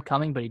hear him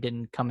coming, but he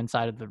didn't come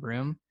inside of the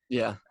room.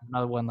 Yeah.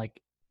 Another one,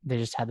 like, they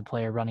just had the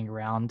player running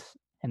around,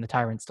 and the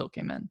tyrant still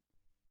came in.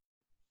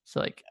 So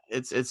like,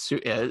 it's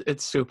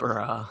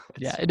super.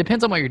 It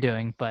depends on what you're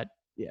doing, but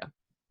yeah.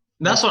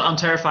 That's what I'm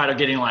terrified of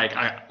getting. Like,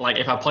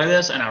 if I play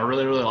this and I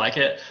really, really like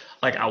it,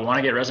 like, I want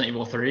to get Resident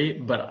Evil 3,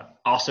 but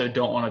also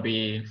don't want to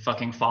be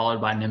fucking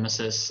followed by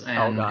Nemesis. And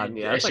oh god,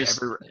 yeah. It's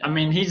just, I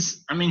mean,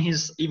 he's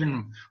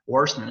even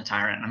worse than the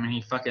tyrant. I mean,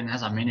 he fucking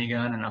has a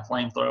minigun and a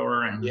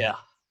flamethrower, and yeah.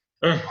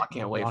 I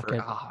can't wait for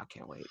it. I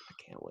can't wait.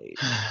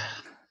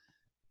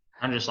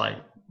 I'm just like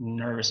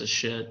nervous as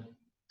shit.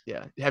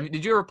 Yeah.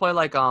 Did you ever play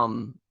like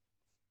Alien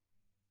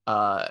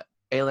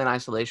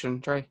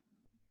Isolation, Trey?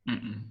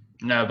 Mm-mm.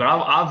 No, but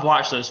I've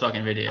watched those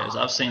fucking videos.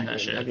 I've seen that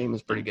shit. That game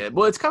is pretty good.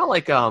 Well, it's kind of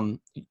like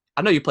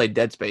I know you played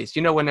Dead Space.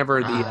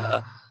 Whenever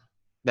the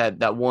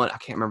that one, I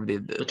can't remember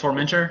the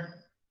Tormentor.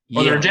 Yeah.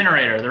 Or the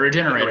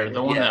regenerator,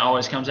 the one that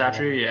always comes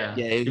after you. Yeah.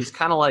 Yeah, he's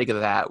kind of like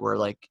that, where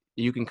like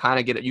you can kind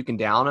of get it, you can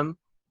down him.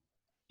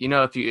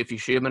 If you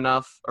shoot him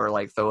enough, or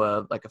like throw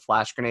a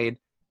flash grenade.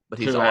 But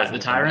he's always the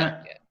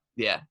tyrant.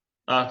 Yeah.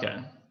 Okay.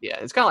 Yeah,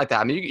 it's kind of like that.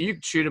 I mean, you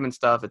can shoot him and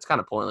stuff. It's kind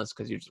of pointless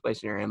because you're just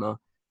wasting your ammo.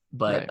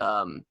 But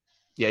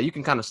yeah, you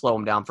can kind of slow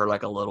him down for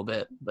like a little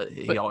bit, but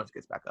he always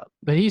gets back up.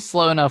 But he's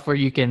slow enough where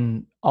you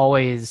can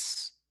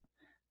always,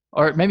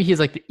 or maybe he's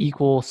like the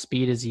equal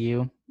speed as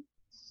you,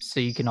 so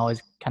you can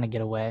always kind of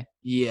get away.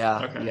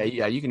 Yeah. Okay.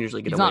 Yeah. You can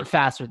usually get away. He's not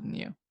faster than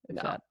you.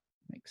 That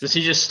makes sense. Does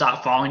he just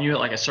stop following you at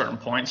like a certain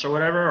points or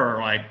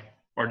whatever,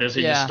 or does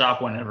he just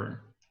stop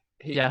whenever?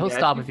 He'll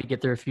stop if you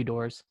get through a few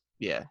doors.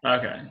 Yeah.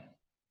 Okay.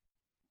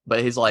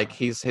 But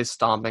his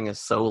stomping is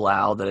so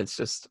loud that it's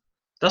just.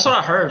 That's what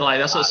I heard. Like,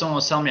 that's what someone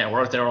was telling me at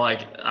work. They were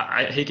like,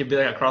 he could be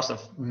like across the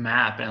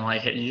map, and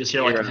like you just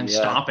hear like him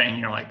stomping, and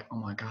you're like, oh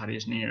my god,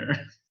 he's near.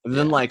 And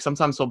then like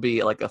sometimes he'll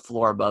be like a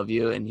floor above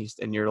you, and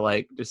you're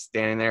like just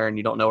standing there, and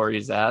you don't know where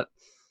he's at.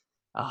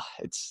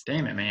 It's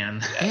damn it, man.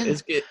 Yeah,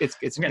 it's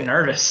getting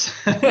nervous.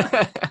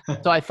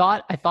 So I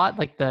thought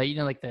like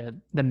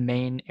the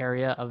main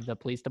area of the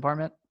police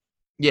department.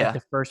 Yeah. Like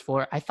the first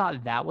floor. I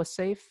thought that was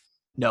safe.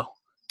 No,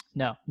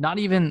 not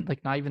even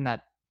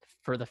that.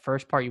 For the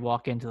first part, you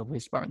walk into the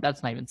police department.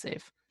 That's not even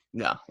safe.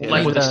 No,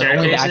 like with the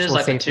staircases,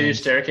 like the two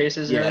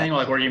staircases and everything,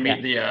 like where you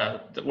meet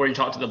where you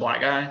talk to the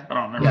black guy. I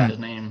don't remember his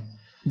name.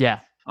 Yeah.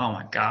 Oh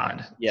my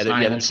god. Yeah, it's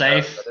not even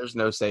safe. There's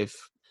no safe.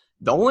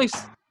 The only,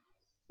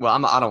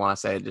 well, I don't want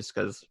to say it just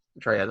because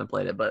Trey hasn't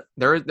played it, but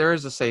there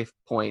is a safe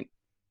point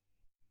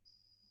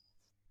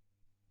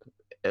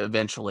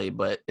eventually,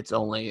 but it's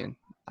only,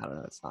 I don't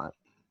know, it's not.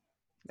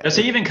 Does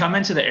he even come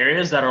into the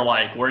areas that are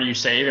like where you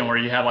save and where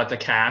you have like the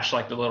cash,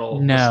 like the little?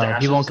 No,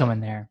 he won't come in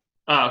there.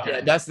 Oh,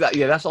 okay.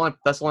 Yeah, that's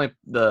only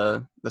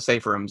the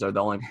safe rooms are the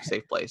only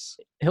safe place.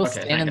 He'll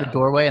stand in the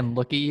doorway and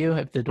look at you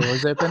if the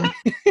door's open.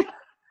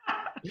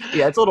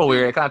 Yeah, it's a little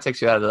weird. It kind of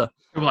takes you out of the.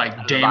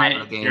 Like,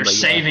 damn it, you're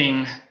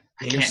saving.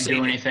 I can't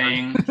do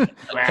anything.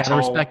 Gotta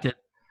respect it.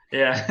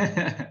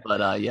 Yeah.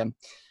 But yeah. All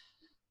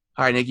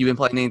right, Nick, you been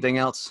playing anything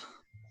else?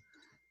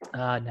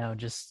 No,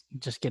 just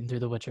getting through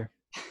The Witcher.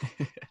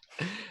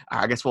 All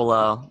right, I guess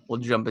we'll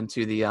jump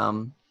into the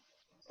some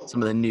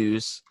of the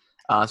news.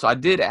 So I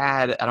did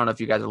add. I don't know if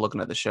you guys are looking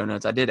at the show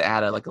notes. I did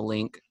add a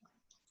link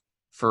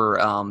for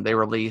they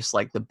released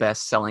like the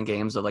best selling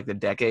games of like the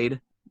decade.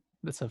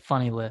 That's a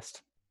funny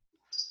list.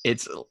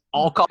 It's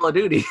all Call of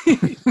Duty.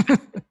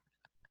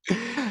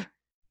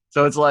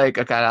 So it's like,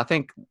 okay, I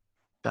think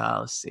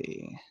let's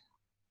see.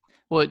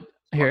 Well,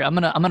 here I'm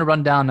gonna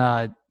run down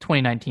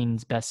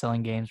 2019's best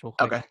selling games real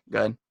quick. Okay,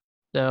 good.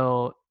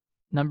 So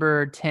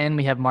number 10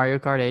 we have Mario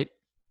Kart 8,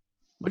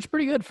 which is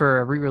pretty good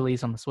for a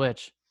re-release on the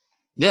Switch.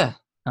 Yeah.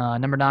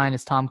 Number 9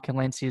 is Tom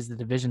Clancy's The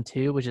Division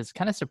 2, which is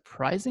kind of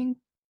surprising.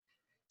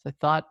 I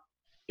thought.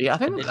 Yeah, I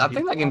think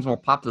that game's more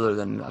popular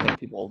than I think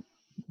people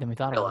than we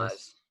thought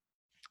realize.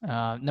 It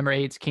was. Number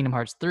 8 is Kingdom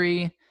Hearts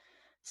 3.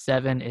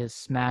 7 is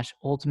Smash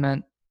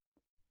Ultimate.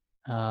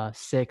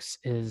 6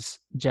 is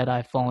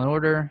Jedi Fallen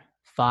Order.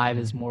 5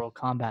 is Mortal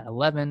Kombat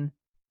 11.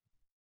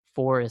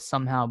 4 is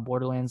somehow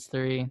Borderlands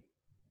 3.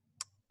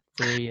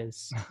 3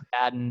 is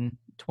Madden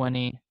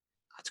 20.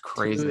 That's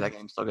crazy. 2, that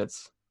game still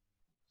gets.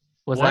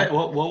 What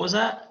was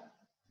that?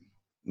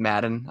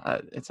 Madden.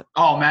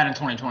 Madden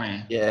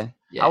 2020. Yeah.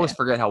 I always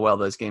forget how well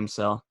those games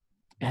sell.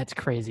 That's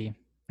crazy.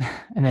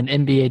 And then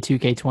NBA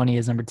 2K20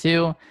 is number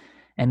 2,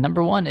 and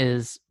number 1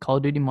 is Call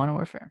of Duty Modern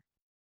Warfare.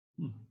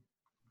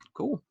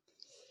 Cool.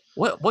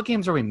 What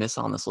games are we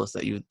missing on this list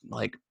that you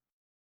like?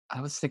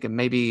 I was thinking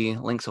maybe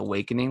Link's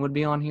Awakening would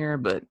be on here,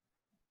 but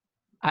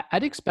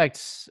I'd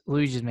expect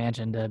Luigi's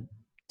Mansion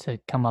to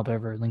come up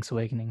over Link's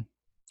Awakening.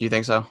 You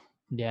think so?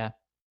 Yeah.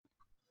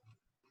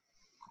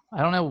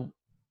 I don't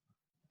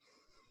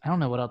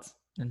know what else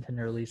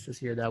Nintendo released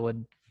this year that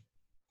would.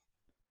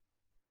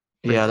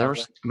 Yeah, there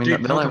was. Dude,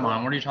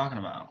 Pokemon. What are you talking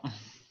about?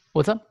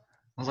 What's up?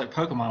 I was like,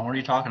 Pokemon. What are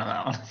you talking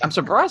about? I'm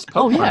surprised.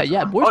 Pokemon. Oh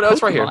yeah. Oh no,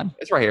 it's right here.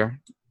 It's right here.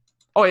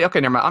 Oh yeah. Okay,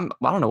 never mind.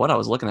 I don't know what I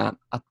was looking at.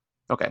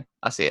 Okay,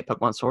 I see it.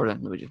 Pokemon Sword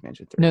and Luigi's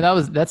Mansion 3.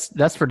 No,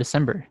 that's for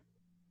December.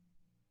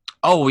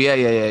 Oh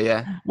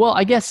yeah. Well,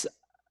 I guess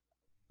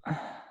I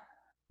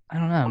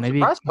don't know. I'm maybe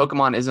surprised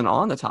Pokemon isn't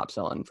on the top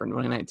selling for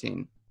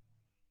 2019.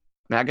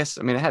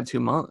 It had 2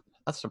 months.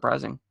 That's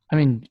surprising. I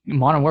mean,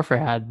 Modern Warfare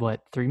had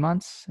what, 3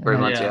 months? 3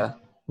 months, yeah.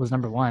 Was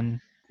number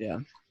 1. Yeah.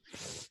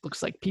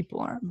 Looks like people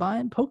aren't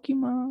buying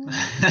Pokemon.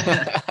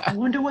 I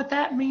wonder what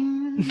that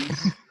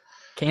means.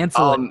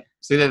 Cancel it.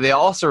 So they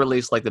also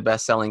released like the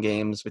best-selling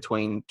games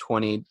between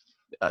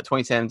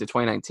 2010 to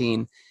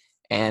 2019,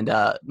 and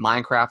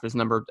Minecraft is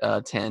number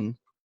 10,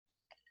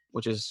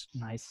 which is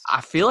nice.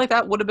 I feel like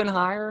that would have been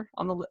higher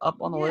on the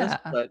list,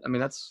 but I mean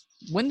that's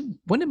when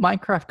did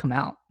Minecraft come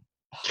out?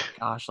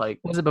 Gosh, like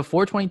was it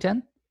before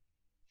 2010?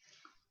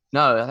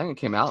 No, I think it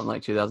came out in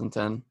like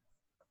 2010.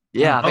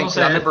 Yeah, I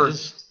remember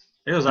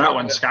it was out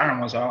when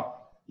Skyrim was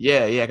out.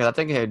 Yeah, because I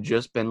think it had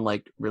just been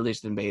like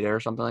released in beta or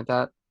something like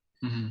that.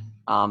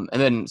 Mm-hmm.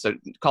 And then so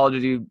Call of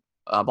Duty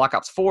Black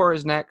Ops 4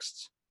 is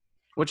next,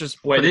 which is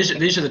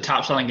these are the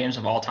top selling games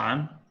of all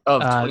time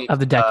of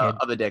the decade.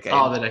 Of the decade.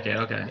 Oh, the decade.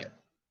 Okay. Yeah.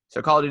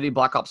 So Call of Duty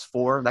Black Ops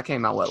 4 that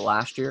came out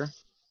last year?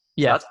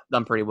 Yeah, so that's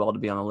done pretty well to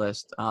be on the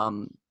list.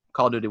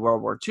 Call of Duty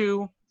World War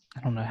II.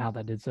 I don't know how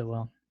that did so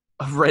well.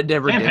 Red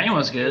Dead Redemption. Campaign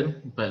was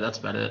good, but that's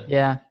about it.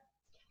 Yeah.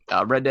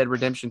 Red Dead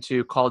Redemption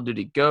 2, Call of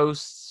Duty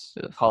Ghosts,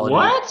 Call of Duty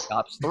Black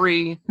Ops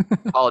 3,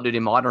 Call of Duty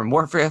Modern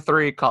Warfare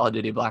 3, Call of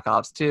Duty Black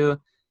Ops 2,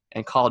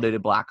 and Call of Duty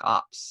Black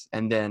Ops.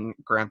 And then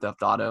Grand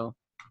Theft Auto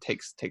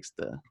takes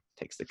the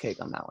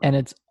cake on that one. And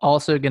it's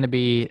also going to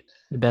be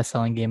the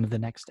best-selling game of the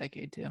next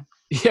decade too.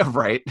 Yeah,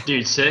 right.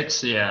 Dude,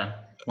 6, yeah.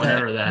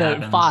 Whenever that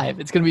happens. 5.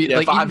 It's going to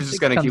be 5 is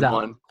just going to keep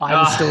one.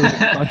 5 is still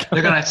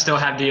they're going to still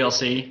have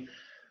DLC.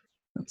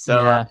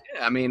 So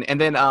I mean, and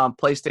then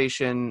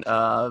PlayStation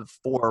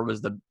 4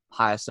 was the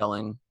highest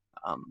selling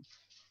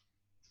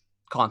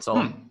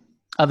console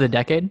of the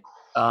decade.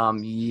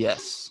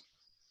 Yes.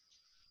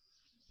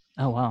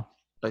 Oh wow.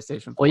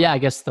 PlayStation 4. Well, yeah, I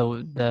guess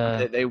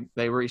the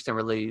they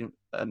recently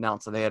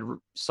announced that they had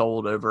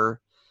sold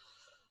over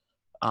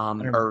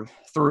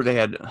they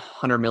had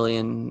 100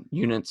 million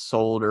units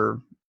sold, or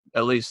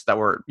at least that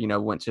were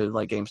went to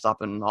like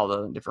GameStop and all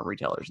the different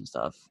retailers and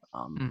stuff.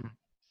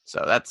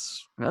 So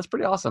that's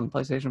pretty awesome.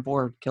 PlayStation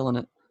 4 killing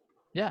it.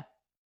 Yeah.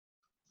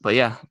 But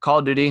yeah, Call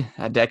of Duty,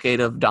 a decade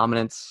of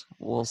dominance.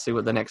 We'll see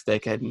what the next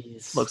decade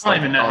looks like. I don't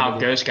even know how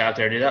Ghost got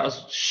there, dude. That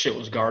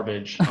was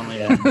garbage. I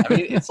mean,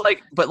 it's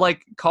like, but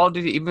like Call of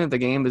Duty, even if the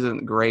game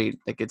isn't great,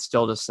 like it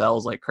still just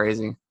sells like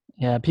crazy.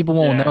 Yeah, people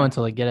won't know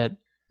until they get it,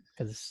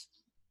 because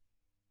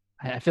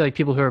I feel like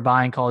people who are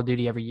buying Call of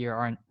Duty every year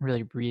aren't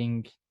really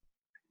reading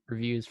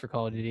reviews for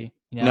Call of Duty.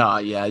 No,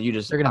 yeah,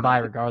 they're gonna buy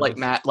regardless.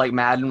 Like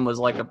Madden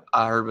was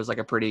I heard was like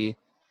a pretty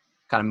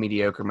kind of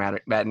mediocre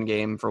Madden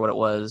game for what it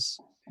was.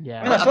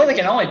 Yeah, I mean, I feel like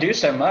they can only do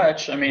so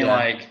much. I mean,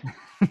 like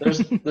there's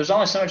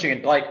only so much you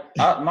can like.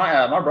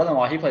 My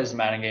brother-in-law, he plays the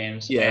Madden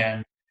games,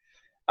 and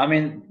I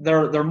mean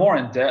they're more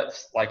in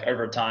depth like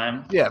over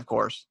time. Yeah, of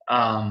course.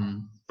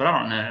 But I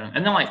don't know.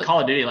 And then like Call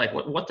of Duty, like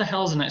what the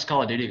hell is the next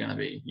Call of Duty going to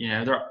be?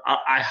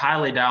 I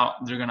highly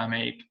doubt they're going to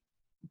make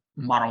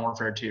Modern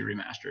Warfare 2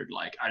 remastered.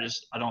 Like I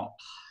don't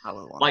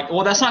like.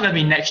 Well, that's not going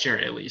to be next year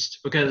at least,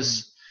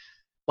 because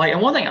like,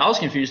 and one thing I was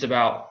confused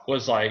about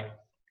was like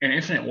in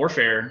Modern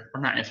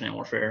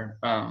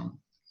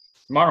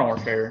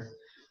Warfare,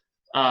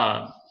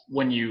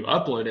 when you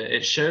upload it,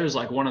 it shows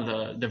like one of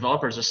the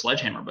developers is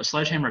Sledgehammer, but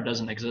Sledgehammer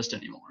doesn't exist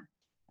anymore.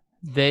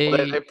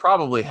 They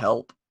probably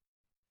help,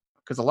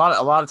 because a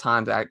lot of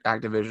times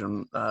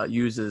Activision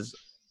uses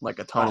like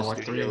a ton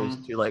of studios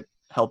to like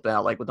help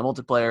out like with the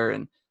multiplayer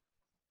and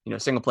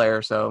single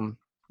player. So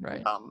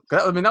right. I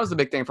mean, that was the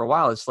big thing for a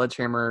while. Is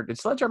Sledgehammer? Did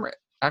Sledgehammer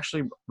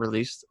actually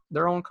release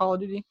their own Call of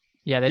Duty?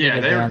 Yeah, they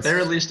did. They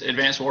released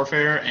Advanced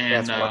Warfare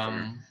and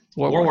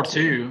World War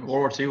II. World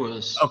War II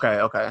was okay.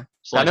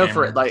 I know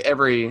for like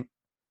they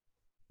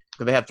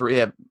have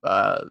three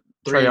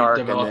Treyarch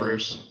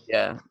developers.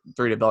 And then,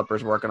 3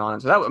 developers working on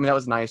it. So that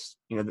was nice.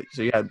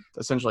 So you had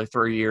essentially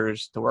 3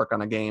 years to work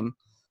on a game.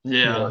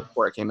 Yeah,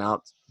 before it came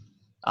out.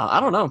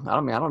 I don't know. I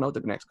don't know what the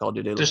next Call of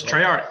Duty looks like.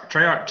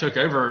 Treyarch took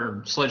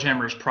over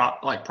Sledgehammer's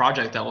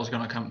project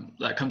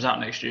that comes out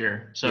next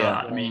year. So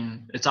I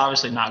mean, it's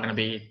obviously not going to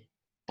be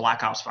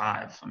Black Ops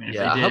 5. I mean, if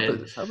yeah, they did, I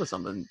hope it's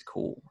something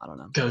cool. I don't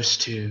know.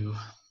 Ghost 2.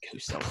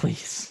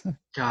 Please.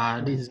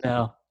 God. Please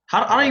no.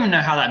 I don't even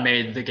know how that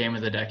made the game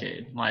of the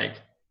decade. Like,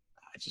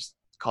 I just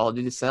Call of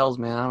Duty sells,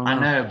 man. I don't know.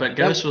 I know, but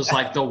Ghost was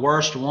like the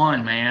worst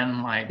one,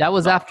 man. Like that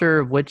was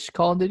after which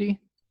Call of Duty?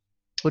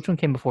 Which one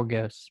came before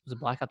Ghost? Was it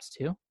Black Ops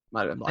 2?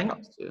 Might have been Black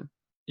Ops 2.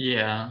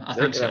 Yeah, I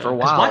think so. For a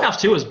Because while, Black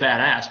Ops 2 was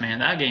badass, man.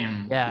 That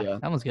game. Yeah.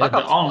 That was good.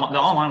 The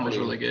online was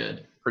really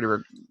good. Pretty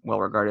well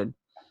regarded.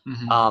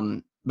 Mm-hmm.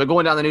 But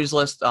going down the news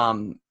list,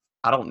 I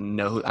don't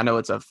know. I know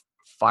it's a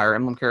Fire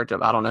Emblem character,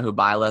 but I don't know who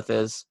Byleth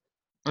is.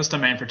 That's the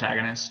main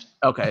protagonist.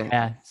 Okay.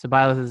 Yeah. So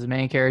Byleth is the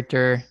main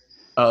character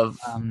of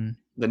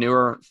the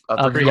newer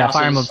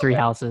Fire Emblem Three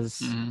Houses.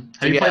 Mm-hmm.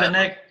 Have you played it,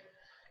 Nick?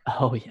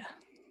 Oh yeah.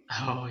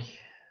 Oh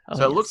yeah.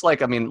 So it looks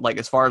like, I mean, like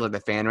as far as like the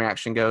fan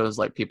reaction goes,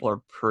 like people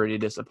are pretty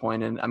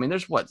disappointed. I mean,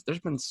 there's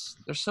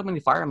so many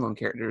Fire Emblem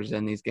characters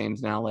in these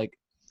games now. Like,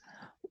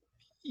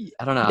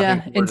 I don't know.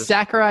 Yeah, and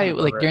Sakurai,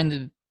 like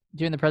during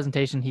the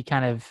presentation, he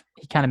kind of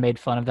made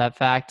fun of that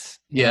fact.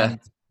 Yeah.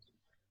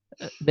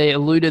 They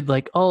alluded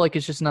like, oh, like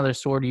it's just another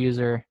sword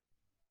user,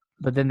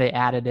 but then they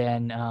added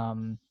in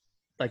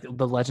like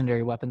the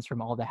legendary weapons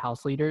from all the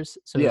house leaders.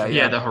 So the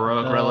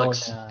heroic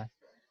relics. I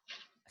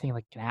think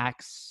like an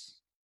axe.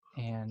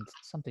 And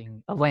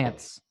a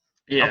lance.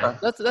 Yeah,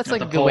 okay. That's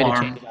like a good way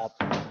to change it up.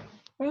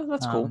 Well,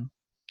 that's cool.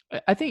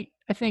 I think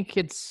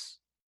it's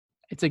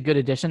a good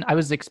addition. I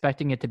was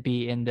expecting it to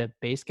be in the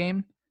base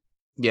game.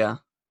 Yeah,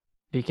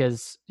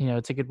 because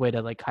it's a good way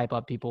to like hype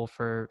up people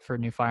for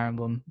new Fire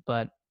Emblem.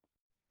 But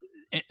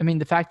I mean,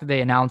 the fact that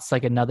they announced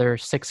like another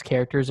 6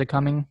 characters are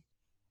coming,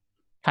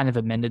 kind of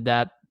amended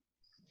that,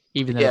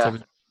 even though it's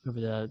over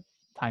the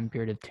time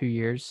period of 2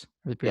 years.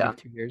 Over the period of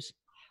 2 years.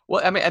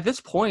 Well, I mean, at this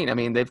point, I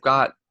mean, they've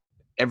got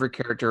every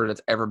character that's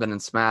ever been in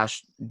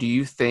Smash. Do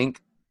you think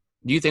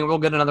we'll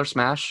get another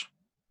Smash,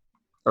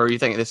 or do you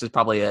think this is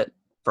probably it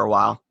for a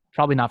while?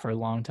 Probably not for a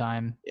long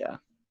time. Yeah,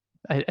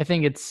 I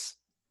think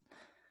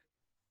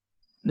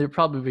they're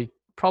probably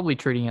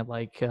treating it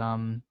like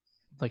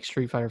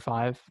Street Fighter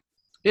V.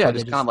 Yeah,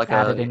 just kind of like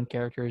added in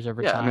characters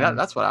over time. I mean,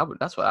 that's what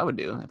I would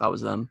do if I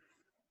was them.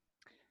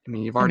 I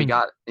mean, you've already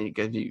got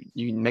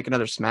you make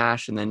another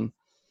Smash, and then.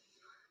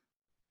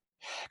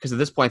 Because at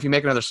this point, if you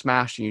make another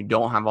Smash and you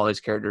don't have all these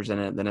characters in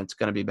it, then it's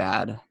going to be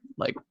bad.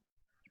 Like,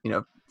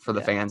 for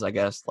the fans, I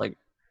guess, like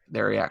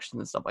their reactions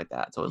and stuff like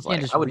that. So it's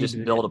like I would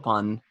just build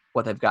upon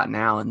what they've got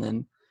now and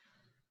then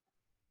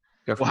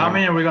go from there. How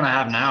many are we going to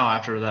have now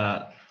after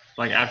that?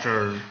 Like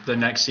after the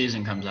next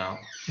season comes out?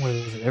 What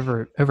is it?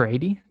 Over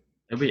 80?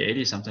 It'll be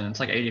 80 something. It's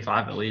like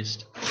 85 at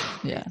least.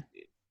 Yeah,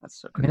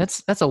 that's so. I mean,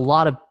 that's a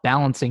lot of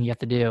balancing you have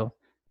to do.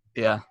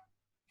 Yeah.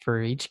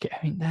 For each game,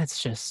 I mean,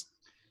 that's just.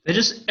 They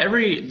just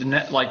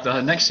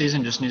the next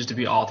season just needs to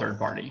be all third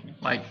party.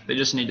 Like they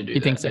just need to do.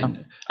 You think so?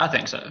 I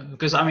think so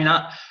because I mean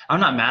I'm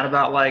not mad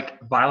about like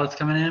Byleth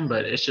coming in,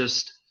 but it's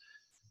just.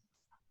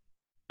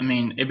 I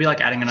mean, it'd be like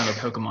adding another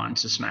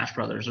Pokemon to Smash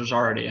Brothers. There's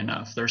already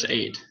enough. There's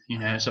 8,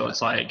 So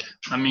it's like,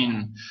 I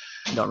mean,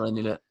 you don't really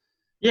need it.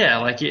 Yeah,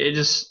 like it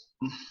just.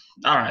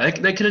 I don't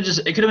know. They could have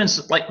just. It could have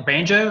been like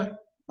Banjo.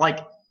 Like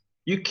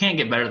you can't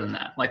get better than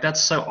that. Like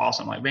that's so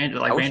awesome. Like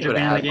Banjo. Like Banjo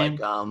being in the game.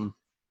 Like,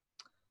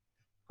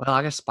 well,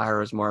 I guess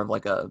Spyro is more of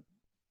like a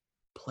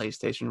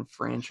PlayStation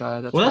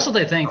franchise. That's what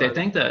they think. They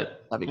think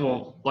that. That'd be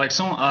cool. Like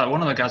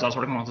one of the guys I was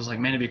working with was like,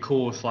 man, it'd be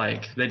cool if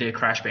like they did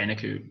Crash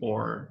Bandicoot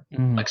or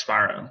like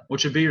Spyro,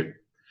 which would be.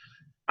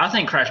 I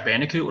think Crash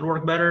Bandicoot would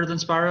work better than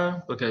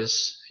Spyro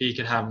because he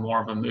could have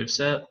more of a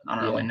moveset. I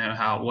don't really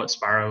know what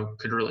Spyro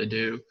could really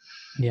do.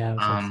 Yeah.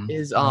 I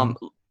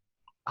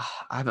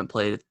haven't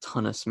played a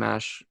ton of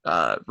Smash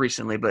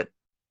recently, but.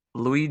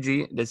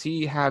 Luigi, does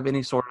he have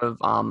any sort of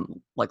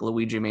like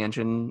Luigi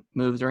Mansion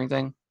moves or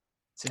anything?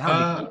 He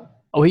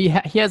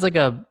has like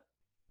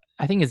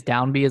I think his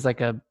down B is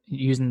like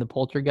using the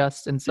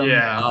poltergust in some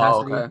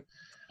capacity. Okay.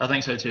 I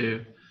think so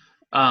too.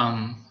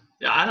 I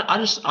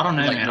don't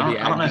know, man.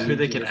 I don't know who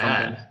they could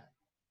add.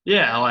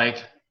 Yeah,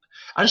 like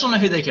I just don't know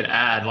who they could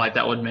add. Like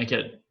that would make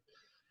it,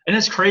 and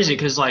it's crazy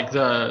because like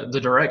the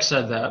direct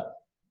said that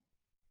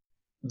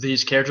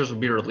these characters would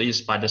be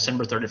released by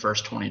December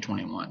 31st,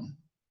 2021.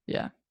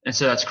 Yeah. And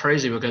so that's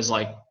crazy because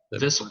like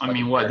this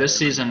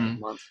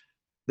season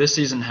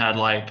had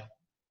like,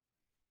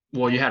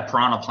 well, you had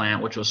Piranha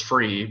Plant, which was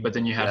free, but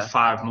then you had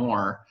 5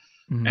 more,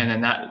 and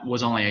then that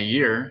was only a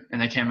year, and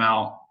they came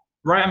out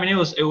right. I mean, it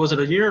was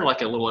a year,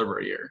 like a little over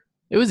a year.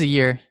 It was a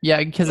year,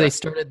 yeah, because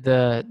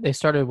they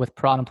started with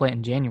Piranha Plant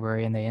in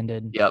January, and they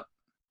ended. Yep.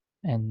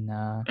 And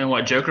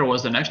what Joker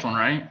was the next one,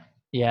 right?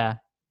 Yeah.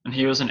 And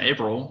he was in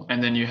April,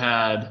 and then you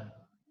had.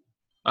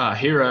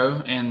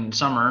 Hero in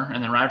summer,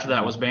 and then right after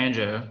that was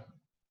Banjo,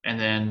 and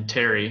then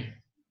Terry,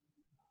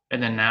 and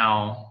then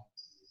now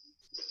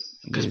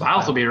because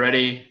Byleth will be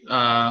ready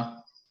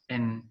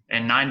in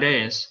 9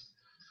 days.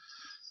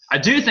 I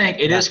do think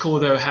it is cool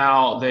though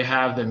how they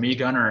have the Mii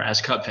Gunner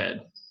as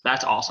Cuphead.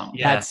 That's awesome.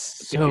 Yeah,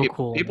 that's so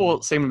cool.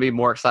 People seem to be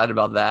more excited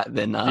about that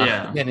than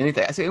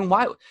anything. I say,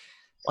 why?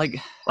 Like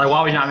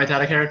why would you not make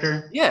that a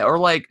character? Yeah, or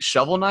like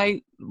Shovel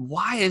Knight.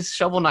 Why is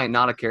Shovel Knight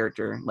not a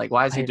character? Like,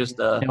 why is he just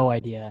no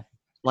idea?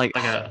 Like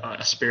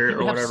a spirit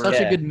or whatever. Such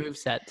a good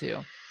moveset too.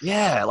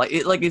 Yeah, like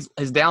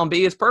his down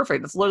B is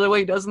perfect. That's literally what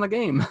he does in the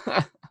game.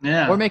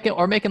 Yeah. Or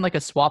making like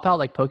a swap out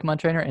like Pokemon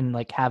Trainer and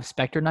like have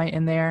Spectre Knight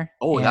in there.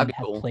 Oh, that'd be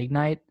have cool. Plague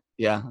Knight.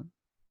 Yeah,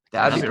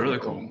 that'd be really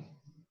cool.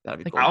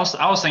 That'd be cool. I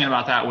was thinking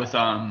about that with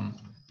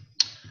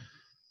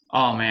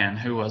oh man,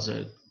 who was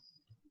it?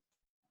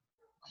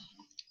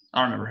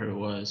 I don't remember who it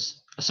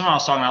was. Someone I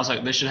was talking, I was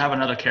like, they should have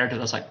another character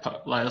that's like the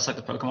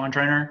Pokemon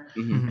trainer,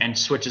 and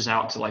switches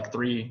out to like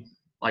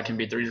can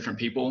be 3 different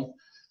people.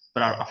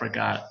 But I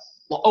forgot.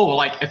 Well,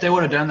 like if they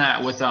would have done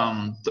that with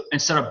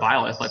instead of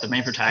Byleth, like the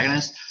main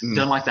protagonist,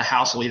 done like the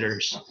house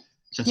leaders,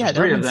 since there's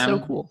 3 of them,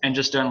 so cool. And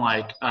just done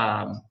like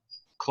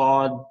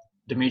Claude,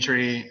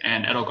 Dimitri,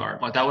 and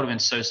Edelgard. Like that would have been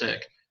so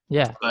sick.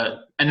 Yeah.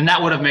 And then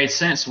that would have made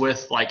sense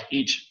with like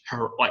each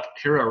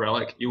hero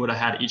relic. You would have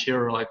had each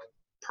hero relic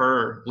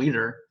per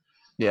leader.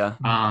 Yeah.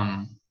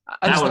 I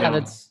just think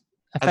that's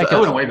effective. That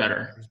would have way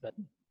better.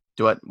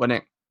 Do what? What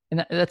Nick?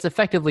 And that's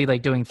effectively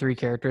like doing 3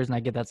 characters, and I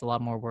get that's a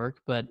lot more work,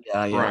 but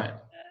yeah. Right.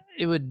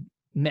 It would.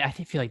 I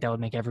feel like that would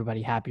make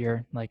everybody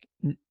happier. Like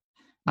none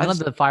of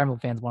the Fire Emblem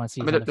fans want to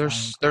see. I mean,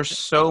 there's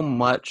so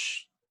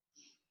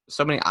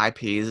many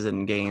IPs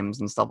and games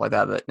and stuff like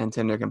that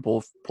Nintendo can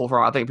pull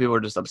from. I think people are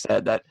just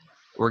upset that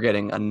we're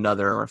getting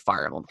another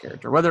Fire Emblem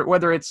character.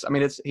 Whether it's, I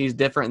mean, he's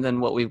different than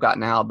what we've got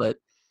now, but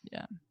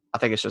yeah, I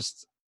think it's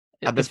just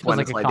at this point,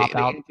 it's like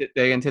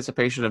the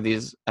anticipation of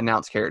these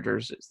announced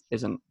characters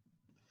isn't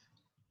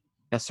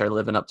necessarily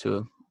living up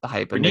to the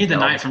hype. We need the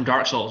Knight from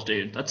Dark Souls,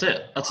 dude. That's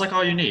it. That's like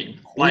all you need.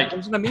 Like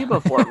there's an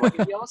amiibo for it. Like,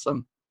 it'd be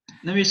awesome.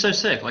 That'd be so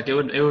sick. Like it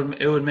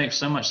would make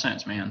so much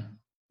sense, man.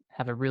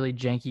 Have a really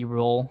janky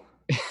roll.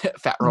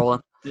 Fat rolling.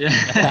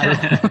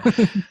 Yeah.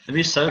 It'd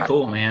be so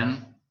cool,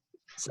 man.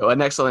 So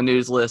next on the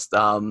news list,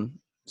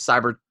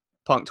 Cyberpunk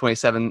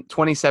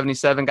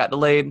 2077 got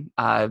delayed.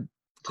 I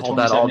called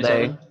that all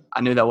day.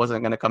 I knew that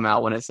wasn't going to come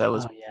out when it said it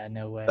was. Oh yeah,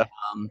 no way. That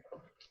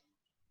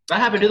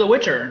happened to The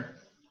Witcher.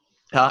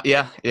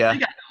 Yeah. It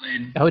got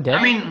delayed. Oh, it did?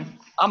 I mean,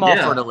 I'm all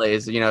for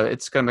delays. You know,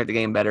 it's going to make the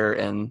game better,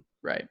 and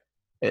right.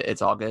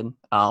 It's all good.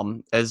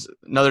 As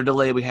another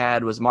delay we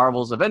had was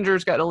Marvel's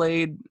Avengers got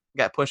delayed,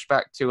 got pushed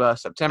back to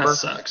September. That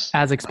sucks.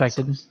 As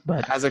expected,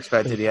 but as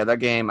expected, yeah. That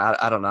game,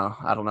 I don't know.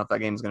 I don't know if that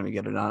game's going to be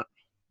good or not.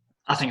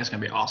 I think it's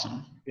going to be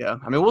awesome. Yeah,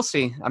 I mean, we'll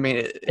see. I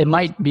mean, it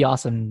might be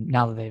awesome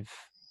now that they've.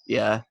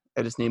 Yeah,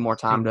 I just need more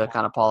time to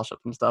kind of polish up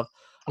some stuff.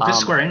 It's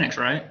Square Enix,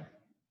 right?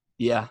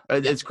 Yeah,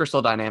 it's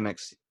Crystal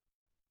Dynamics.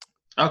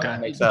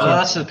 Okay, so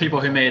that's the people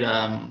who made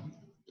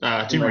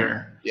Tomb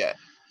Raider. Yeah,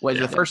 was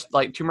the first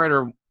Tomb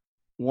Raider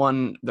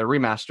 1, the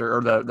remaster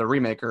or the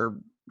remake or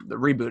the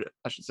reboot,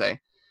 I should say,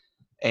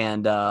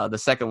 and the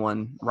second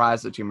one,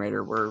 Rise of Tomb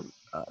Raider, were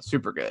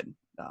super good.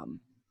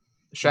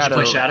 Shadow. Did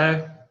you play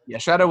Shadow? Yeah,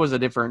 Shadow was a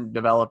different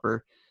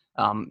developer,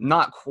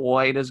 not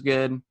quite as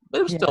good, but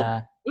it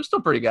was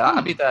still pretty good.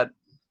 I beat that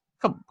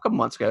a couple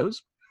months ago. It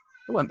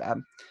wasn't bad.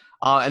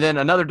 And then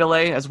another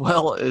delay as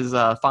well is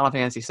Final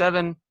Fantasy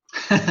VII.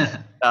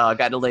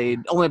 Got delayed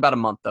only about a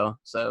month though,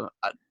 so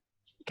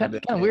kind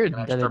of weird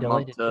that they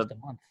delayed it just a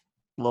month.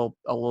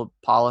 A little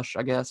polish,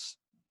 I guess.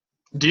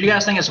 Do you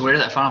guys think it's weird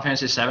that Final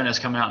Fantasy VII is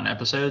coming out in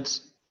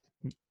episodes?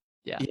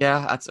 Yeah.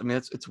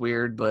 It's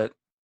weird, but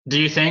do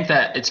you think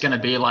that it's going to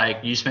be like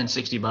you spend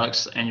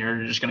 $60 and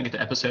you're just going to get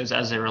the episodes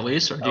as they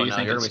release, or do you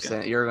think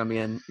you're going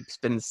to be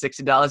spending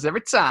 $60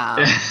 every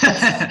time?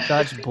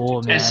 Such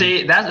bull, man. And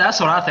see, that's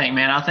what I think,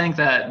 man. I think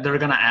that they're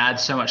going to add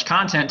so much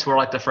content to where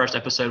like the first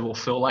episode will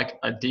feel like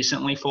a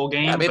decently full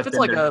game. Yeah, I mean, if it's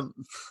like a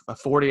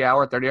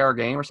 40-hour, 30-hour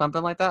game or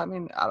something like that, I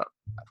mean,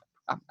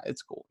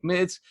 it's cool. I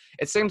mean,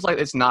 it seems like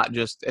it's not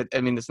just.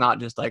 It's not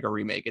just like a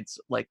remake. It's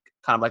like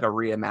kind of like a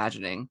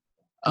reimagining.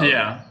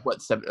 Of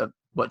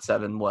what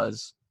 7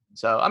 was.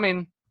 So I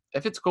mean,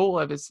 if it's cool,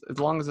 as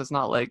long as it's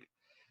not like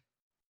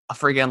a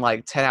freaking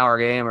 10-hour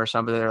game or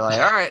something, they're like,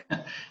 all right,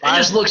 it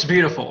just looks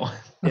beautiful.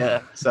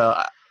 Yeah. So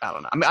I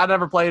don't know. I mean, I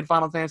never played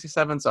Final Fantasy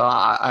VII, so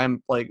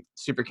I'm like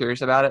super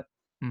curious about it.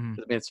 Mm-hmm.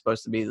 I mean, it's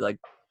supposed to be like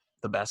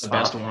the best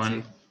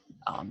one.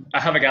 I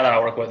have a guy that I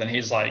work with, and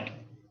he's like,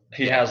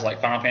 he has like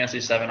Final Fantasy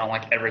VII on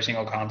like every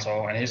single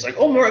console, and he's like,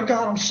 "Oh my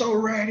god, I'm so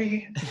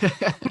ready."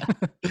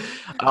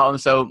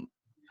 So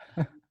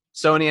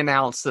Sony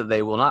announced that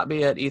they will not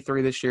be at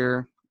E3 this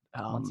year.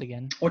 Once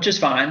again. Which is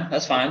fine.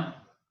 That's fine.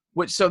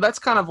 So that's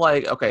kind of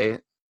like, okay.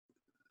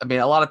 I mean,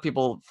 a lot of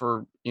people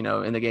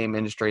in the game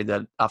industry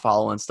that I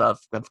follow and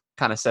stuff have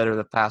kind of said over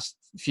the past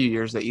few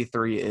years that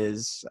E3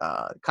 is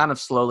kind of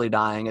slowly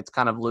dying. It's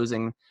kind of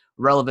losing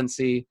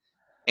relevancy.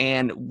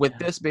 And with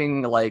this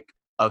being like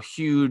a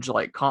huge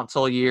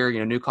console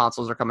year, new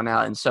consoles are coming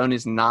out and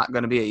Sony's not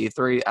going to be at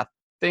E3. I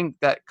think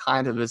that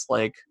kind of is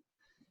like,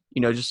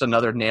 just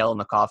another nail in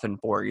the coffin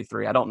for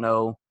E3. I don't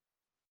know.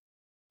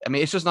 I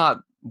mean, it's just not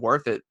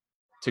worth it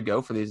to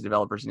go for these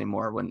developers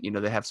anymore when,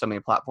 they have so many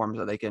platforms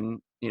that they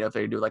can, if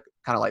they do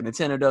kind of like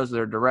Nintendo does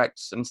their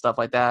directs and stuff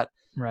like that.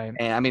 Right.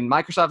 And I mean,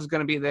 Microsoft is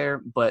going to be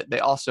there, but they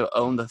also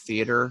own the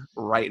theater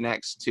right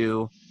next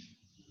to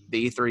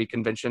the E3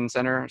 Convention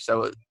Center.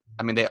 So,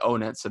 I mean, they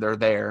own it, so they're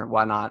there.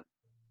 Why not?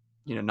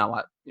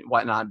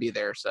 Why not be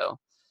there? So,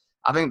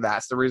 I think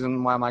that's the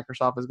reason why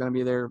Microsoft is going to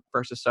be there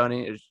versus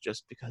Sony, is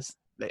just because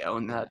they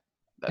own that.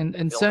 And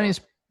Sony's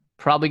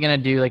probably going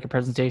to do like a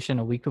presentation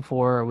a week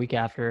before or a week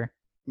after.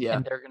 Yeah.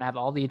 And they're going to have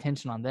all the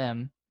attention on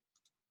them.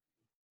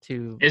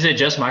 Is it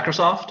just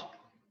Microsoft?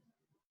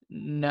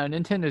 No,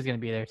 Nintendo's going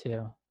to be there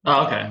too.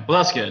 Oh, okay.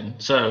 Well, that's good.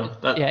 So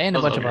and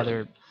a bunch of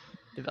other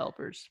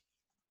developers.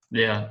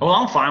 Yeah. Well,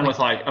 I'm fine with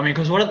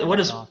because what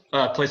does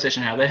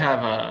PlayStation have? They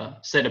have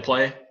State of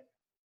Play.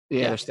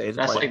 Yeah, their State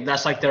of Play.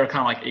 That's like their kind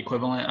of like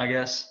equivalent, I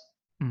guess.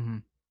 Mm-hmm.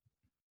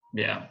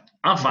 Yeah,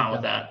 I'm fine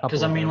with that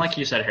because I mean, like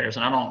you said,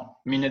 Harrison,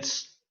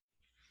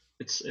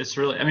 it's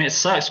really, I mean, it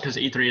sucks because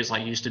E3 is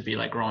like used to be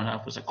like growing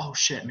up. It was like, oh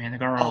shit, man, they're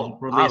gonna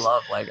release.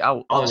 I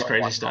love all this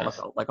crazy stuff,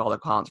 all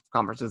the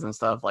conferences and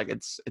stuff. Like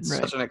it's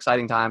such an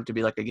exciting time to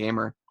be like a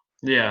gamer.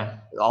 Yeah,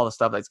 all the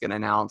stuff that's getting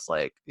announced,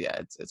 like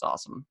it's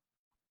awesome.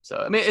 So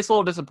I mean, it's a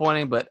little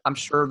disappointing, but I'm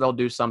sure they'll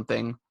do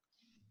something.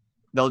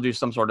 They'll do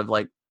some sort of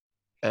like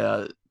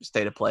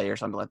State of Play or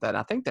something like that. And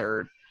I think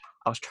I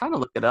was trying to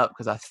look it up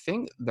because I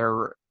think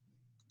their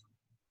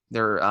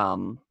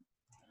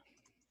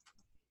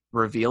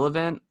reveal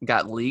event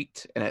got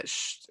leaked and it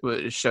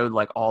showed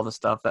like all the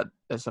stuff that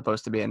is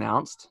supposed to be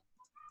announced.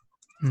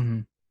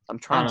 Mm-hmm. I'm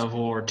trying. God of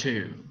War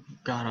 2.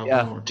 God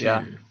of War 2.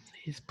 Yeah.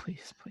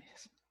 Please.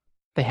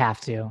 They have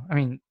to. I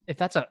mean, if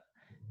that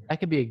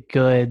could be a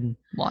good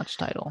launch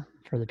title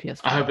for the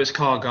PS5. I hope it's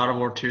called God of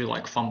War 2,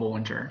 like Fumble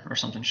Winter or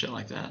something shit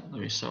like that.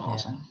 That'd be so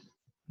awesome.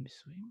 That'd be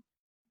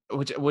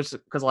sweet. Which,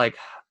 because like,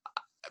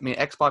 I mean,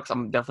 Xbox,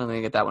 I'm definitely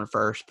gonna get that one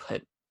first,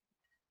 but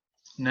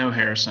no,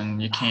 Harrison,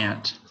 you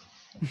can't.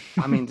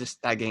 I mean,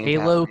 just that game.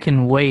 Halo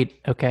can wait.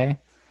 Okay.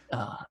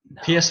 No.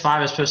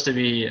 PS5 is supposed to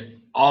be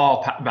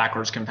all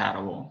backwards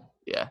compatible.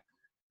 Yeah.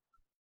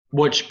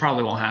 Which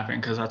probably won't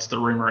happen because that's the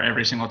rumor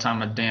every single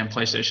time a damn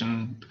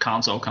PlayStation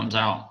console comes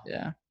out.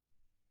 Yeah.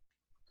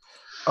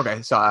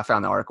 Okay, so I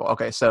found the article.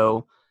 Okay,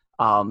 so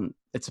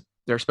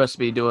they're supposed to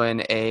be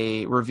doing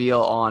a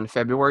reveal on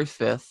February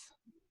 5th,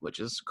 which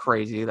is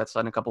crazy. That's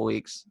in a couple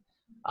weeks.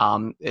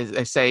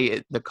 They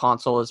say the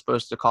console is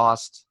supposed to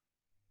cost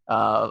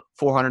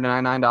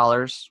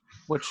 $499,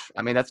 which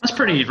I mean that's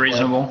pretty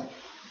reasonable.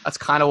 That's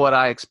kind of what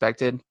I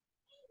expected.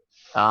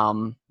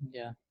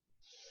 Yeah.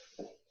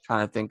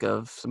 Trying to think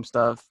of some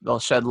stuff. They'll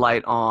shed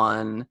light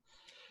on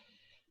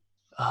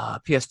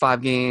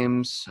PS5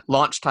 games,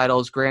 launch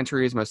titles: Gran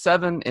Turismo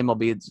 7,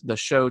 MLB The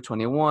Show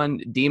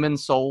 21, Demon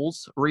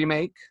Souls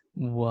remake.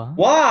 What?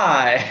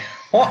 Why?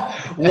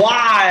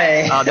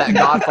 Why? That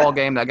Godfall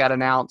game that got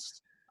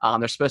announced.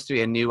 There's supposed to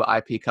be a new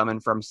IP coming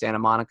from Santa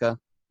Monica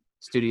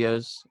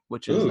Studios,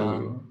 which is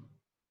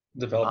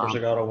developers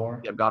of God of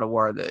War. Yeah, God of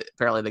War.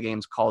 Apparently, the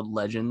game's called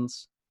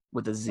Legends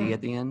with a Z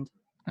at the end.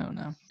 Oh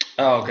no.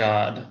 Oh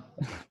God.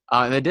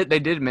 And they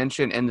did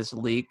mention in this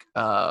leak.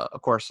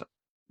 Of course,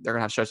 they're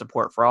gonna have show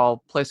support for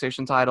all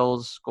PlayStation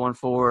titles going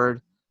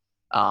forward.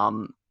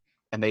 And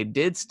they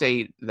did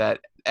state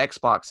that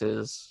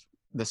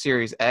the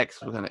Series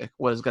X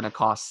was gonna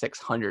cost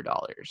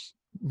 $600.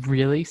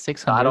 Really,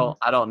 $600?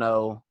 I don't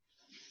know.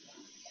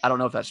 I don't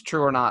know if that's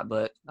true or not,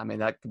 but I mean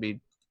that could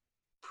be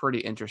pretty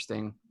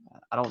interesting.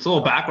 It's a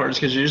little backwards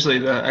because usually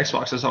the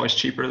Xbox is always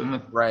cheaper than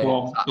the right.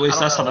 Well, at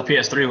least that's how the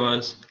PS3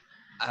 was.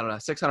 I don't know.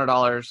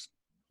 $600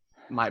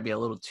 might be a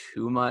little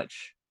too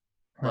much.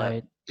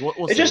 Right. We'll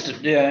it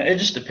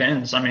just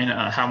depends. I mean,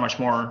 how much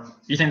more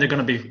you think they're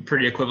going to be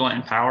pretty equivalent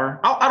in power?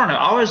 I don't know.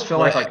 I always feel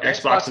like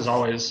Xbox is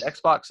always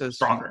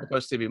stronger.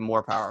 Supposed to be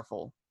more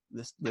powerful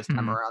this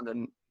time around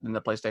than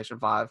the PlayStation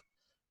 5.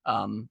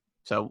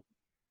 So,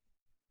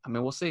 I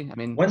mean, we'll see. I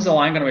mean, when's the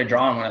line going to be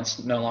drawn when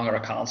it's no longer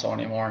a console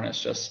anymore and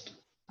it's just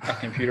a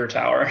computer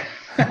tower?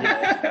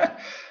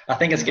 I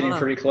think it's getting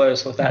pretty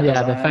close with that.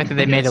 Yeah, design. the fact that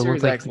they made it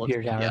look like a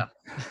computer tower. Yeah.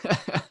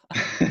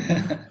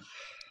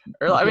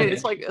 I mean,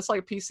 it's like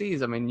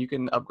PCs. I mean, you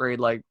can upgrade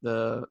like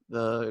the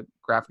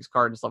graphics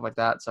card and stuff like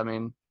that. So I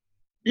mean,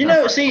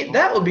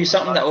 that would be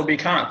something that would be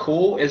kind of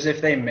cool is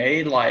if they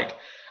made like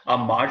a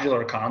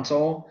modular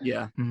console.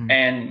 Yeah.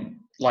 And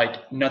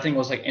like nothing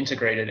was like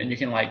integrated, and you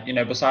can like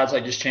besides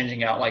like just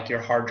changing out like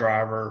your hard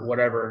drive or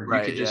whatever,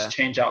 you could just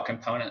change out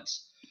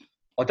components.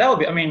 Like that would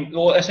be. I mean,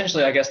 well,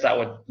 essentially, I guess that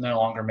would no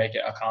longer make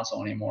it a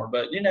console anymore.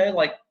 But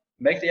like.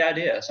 Make the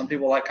idea. Some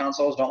people like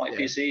consoles, don't like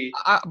PC.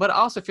 But I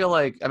also feel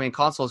like, I mean,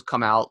 consoles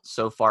come out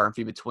so far and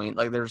few between.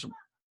 Like there's,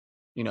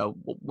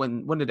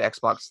 when did the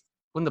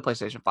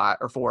PlayStation 5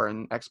 or 4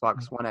 and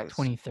Xbox One X?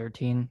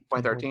 2013.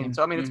 2013.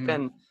 So, I mean, it's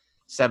been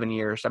 7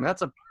 years. I mean,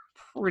 that's a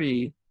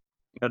pretty,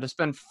 to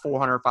spend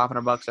 $400,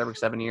 $500 every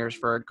 7 years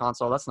for a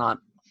console, that's not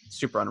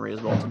super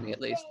unreasonable to me,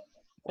 at least.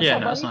 Yeah,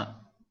 no, it's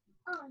not.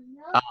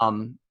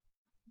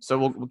 So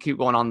we'll keep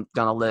going on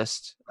down the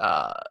list.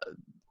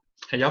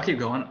 Hey, y'all keep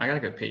going. I gotta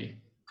go pee.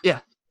 Yeah.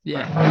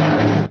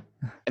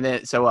 And then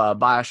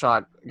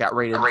BioShock got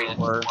rated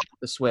for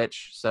the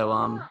Switch, so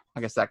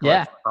I guess that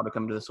collection will probably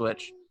come to the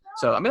Switch.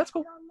 So I mean that's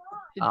cool.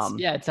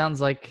 It sounds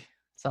like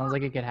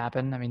it could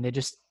happen. I mean, they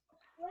just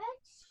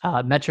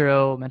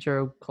Metro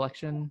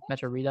Collection,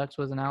 Metro Redux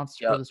was announced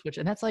for the Switch,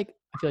 and that's like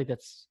I feel like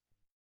that's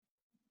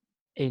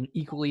an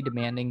equally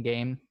demanding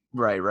game.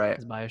 Right.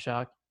 As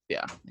BioShock.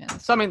 Yeah.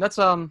 So I mean that's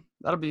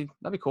that'd be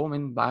cool. I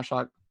mean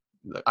BioShock,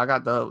 I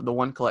got the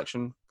one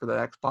collection for the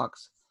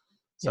Xbox.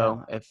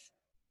 So if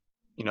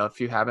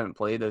you haven't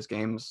played those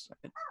games,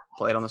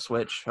 play it on the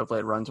Switch. Hopefully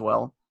it runs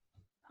well.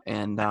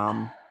 And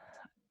I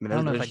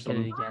don't know if I'd get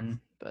it again,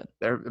 but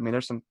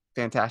there's some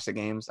fantastic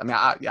games. I mean,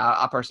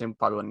 I personally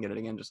probably wouldn't get it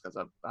again just because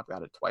I've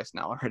got it twice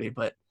now already.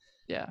 But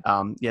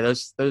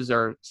those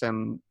are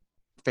some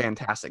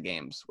fantastic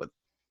games with,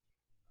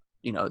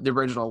 the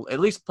original. At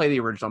least play the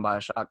original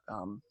BioShock.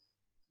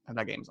 And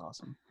that game's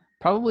awesome.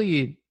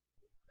 Probably,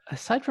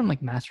 aside from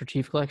like Master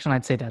Chief Collection,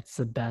 I'd say that's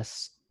the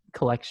best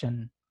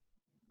collection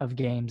of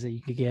games that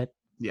you could get.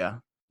 Yeah.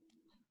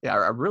 I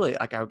really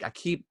like. I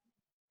keep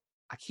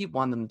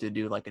wanting them to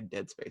do like a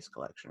Dead Space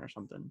collection or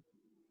something.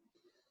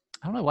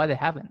 I don't know why they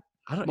haven't.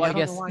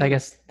 I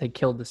guess they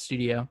killed the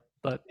studio,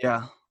 but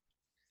yeah.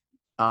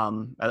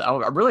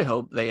 I really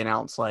hope they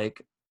announce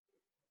like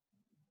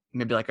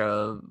maybe like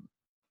a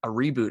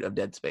reboot of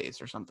Dead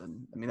Space or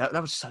something. I mean that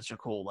was such a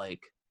cool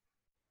like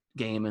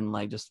game and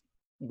like just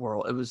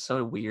world. It was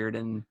so weird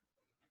and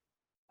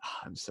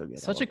I'm so good.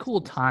 Such a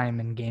cool time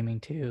in gaming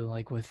too.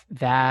 Like with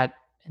that,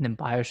 and then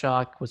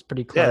BioShock was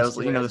pretty close.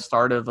 Yeah, it was the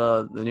start of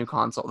the new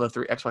console, the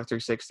Xbox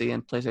 360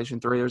 and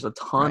PlayStation 3. There's a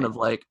ton of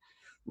like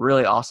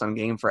really awesome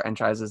game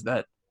franchises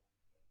that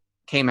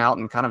came out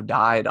and kind of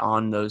died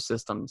on those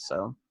systems.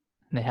 So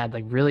they had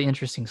like really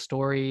interesting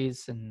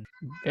stories and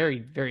very,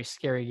 very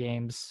scary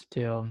games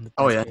too.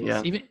 Oh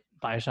yeah. Even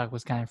BioShock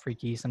was kind of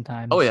freaky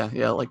sometimes. Oh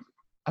yeah. Like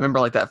I remember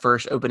like that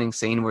first opening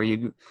scene where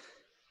you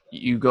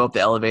go up the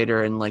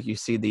elevator and like you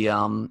see the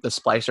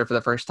splicer for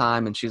the first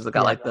time and she's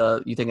got like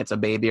you think it's a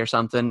baby or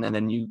something and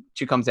then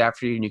she comes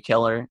after you and you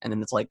kill her and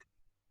then it's like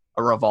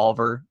a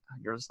revolver.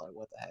 You're just like,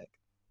 what the heck?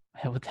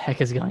 Yeah, what the heck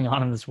is going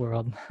on in this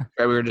world?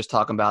 Right, we were just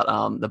talking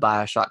about the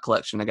BioShock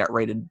collection that got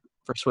rated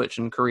for Switch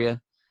in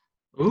Korea.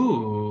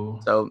 Ooh.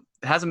 So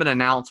it hasn't been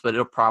announced, but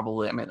it'll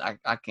probably. I mean,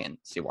 I can't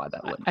see why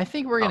that wouldn't. I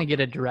think we're gonna get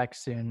a direct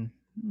soon,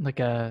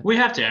 We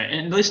have to,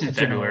 at least in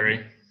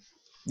February.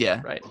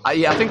 Yeah. Right.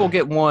 I think we'll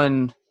get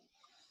one.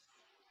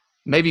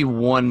 Maybe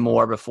one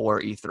more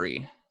before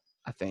E3.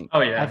 I think.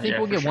 Oh yeah. I think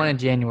we'll get one in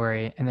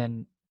January, and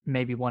then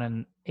maybe one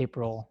in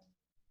April.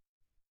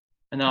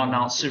 And then I'll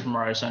announce Super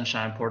Mario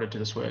Sunshine ported to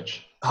the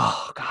Switch.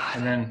 Oh God.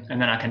 And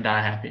then I can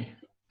die happy.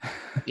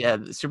 Yeah,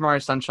 Super Mario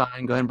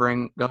Sunshine. Go ahead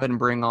and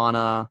bring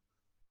on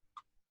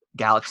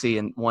Galaxy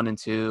and 1 and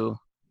 2.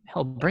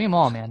 Hell, bring them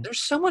all, man. There's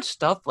so much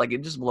stuff. Like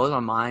it just blows my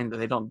mind that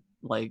they don't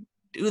like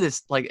do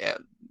this. Like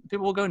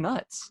people will go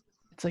nuts.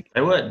 It's like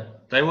they would.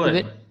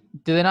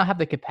 Do they not have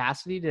the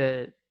capacity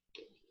to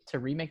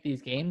remake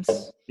these games?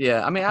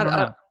 Yeah, I mean, I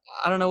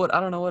don't know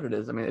what it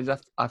is. I mean,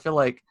 I feel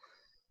like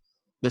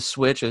the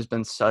Switch has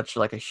been such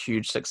like a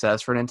huge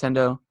success for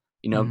Nintendo.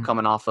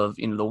 Coming off of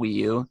the Wii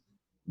U,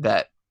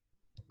 that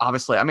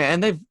obviously, I mean,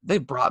 and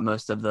they've brought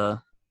most of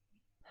the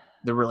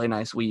really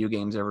nice Wii U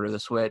games over to the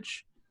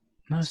Switch.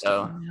 Most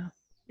of them,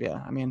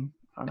 yeah. I mean,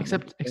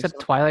 except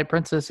Twilight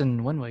Princess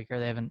and Wind Waker,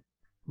 they haven't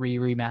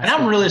remastered. And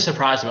I'm really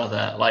surprised about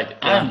that.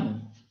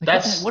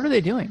 What are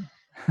they doing?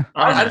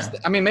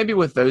 I mean, maybe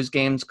with those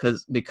games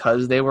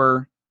because they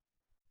were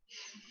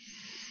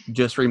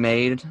just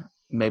remade.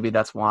 Maybe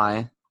that's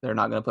why they're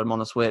not going to put them on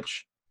the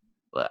Switch.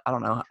 But I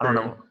don't know. I don't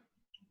know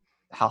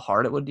how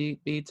hard it would be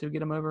to get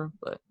them over.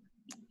 But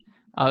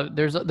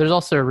there's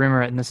also a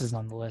rumor, and this isn't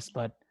on the list,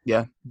 but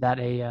yeah, that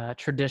a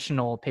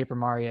traditional Paper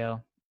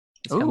Mario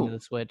is coming to the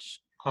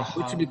Switch.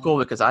 Which would be cool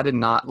because I did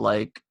not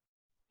like.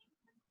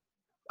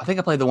 I think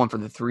I played the one for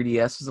the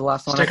 3DS. Was the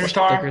last one? Sticker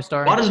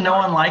Star. Why does no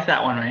one like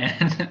that one,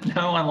 man?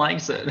 No one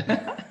likes it.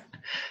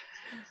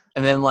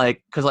 And then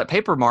because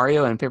Paper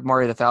Mario and Paper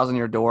Mario: The Thousand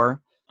Year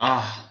Door.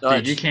 Oh,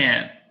 dude, you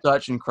can't.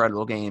 Such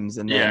incredible games.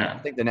 And then I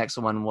think the next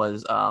one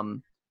was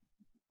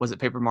it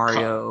Paper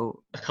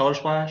Mario? Color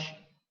Splash?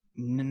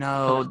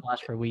 No. Color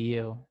Splash for Wii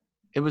U.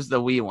 It was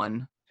the Wii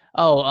one.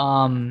 Oh,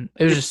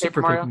 it was just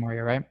Super Paper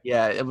Mario, right?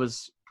 Yeah, it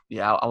was.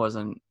 Yeah, I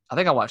wasn't. I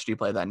think I watched you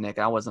play that, Nick.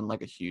 I wasn't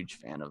like a huge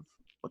fan of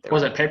what they were.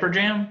 Was it Paper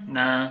Jam?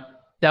 No.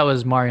 That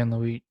was Mario and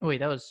Luigi. Wait,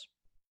 that was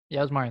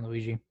Mario and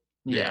Luigi.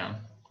 Yeah.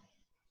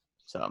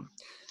 So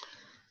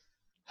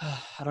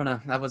I don't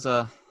know. That was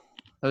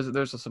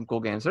there's some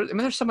cool games.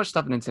 There's so much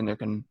stuff Nintendo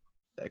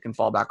can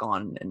fall back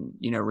on and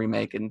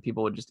remake, and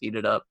people would just eat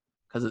it up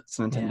because it's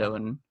Nintendo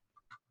and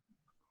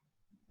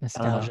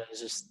nostalgia is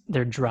just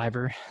their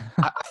driver.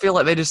 I feel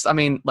like they just. I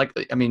mean,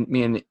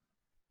 me and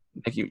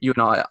like you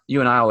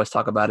and I always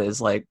talk about it is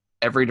like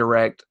every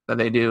direct that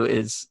they do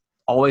is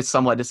always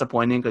somewhat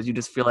disappointing because you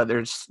just feel like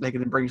they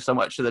can bring so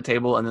much to the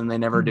table and then they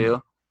never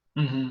do.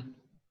 Mm-hmm.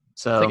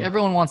 So it's like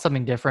everyone wants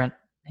something different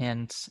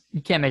and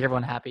you can't make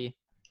everyone happy.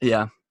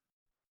 Yeah.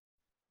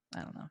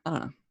 I don't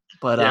know.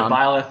 But yeah,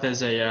 Byleth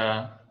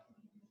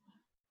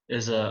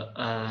is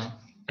a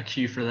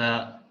cue for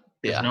that.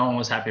 Because no one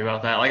was happy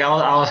about that. Like I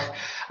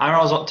remember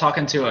I was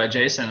talking to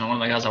Jason, one of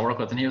the guys I work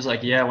with, and he was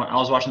like, "Yeah, when I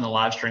was watching the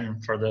live stream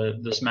for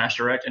the Smash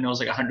Direct, and it was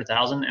like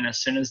 100,000, and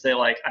as soon as they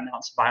like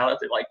announced Byleth,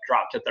 it like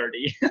dropped to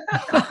 30."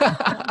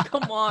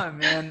 Come on,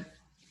 man.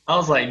 I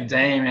was like,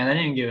 "Dang, man, they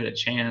didn't give it a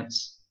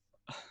chance."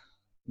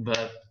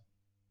 But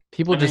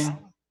people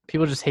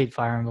just hate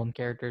Fire Emblem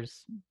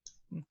characters.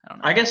 I don't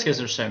know. I guess because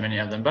there's so many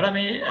of them. But I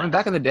mean,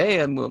 back in the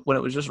day, when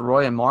it was just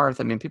Roy and Marth,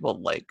 I mean, people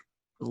like.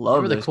 Love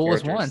they were the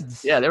coolest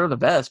ones. Yeah, they were the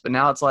best. But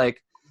now it's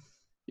like,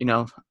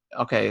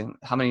 okay,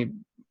 how many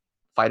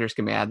fighters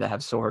can we add that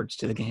have swords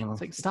to the game?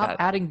 It's like stop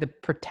adding the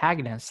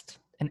protagonist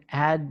and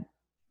add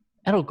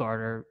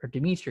Edelgard or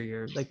Dimitri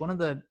or like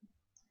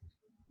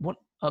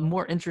a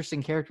more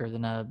interesting character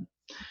than a.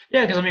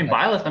 Yeah, because I mean,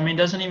 Byleth, the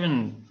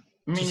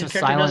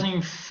character doesn't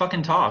even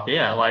fucking talk.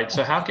 Yeah, like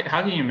so how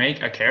can you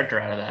make a character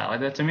out of that? Like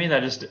that to me,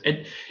 that just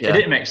it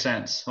didn't make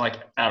sense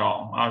like at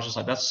all. I was just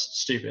like, that's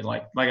stupid.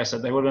 Like I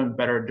said, they would have been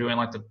better doing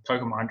like the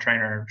Pokemon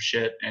trainer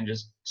shit and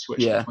just switch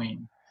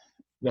between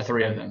the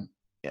three of them.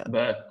 Yeah,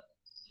 but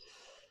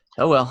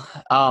oh well.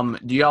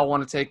 Do y'all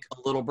want to take a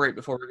little break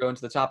before we go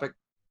into the topic,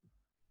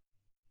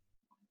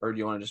 or do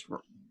you want to just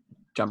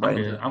jump right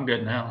into it? I'm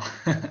good now.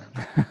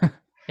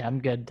 Yeah, I'm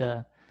good.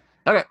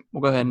 Okay,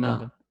 we'll go ahead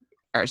and.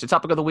 All right, so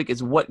topic of the week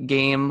is what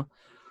game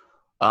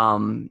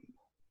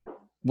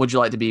would you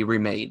like to be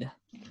remade?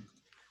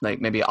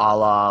 Like maybe a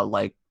la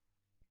like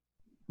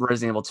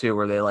Resident Evil 2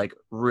 where they like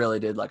really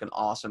did like an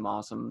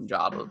awesome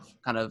job of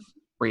kind of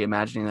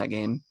reimagining that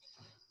game.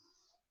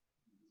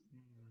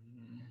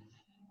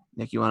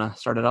 Nick, you want to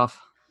start it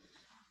off?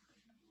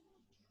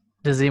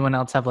 Does anyone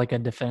else have like a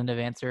definitive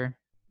answer?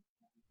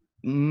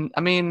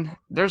 I mean,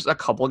 there's a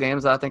couple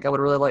games that I think I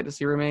would really like to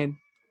see remade.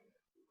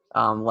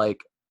 Like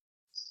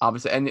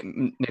obviously,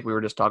 and Nick, we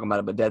were just talking about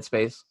it, but Dead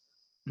Space.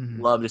 Mm-hmm.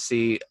 Love to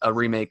see a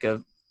remake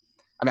of.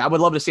 I mean, I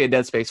would love to see a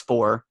Dead Space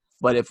 4,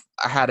 but if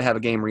I had to have a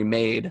game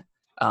remade,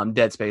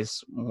 Dead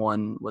Space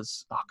 1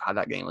 was. Oh god,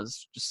 that game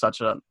was just such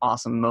an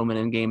awesome moment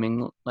in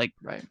gaming. Like,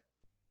 right,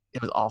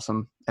 it was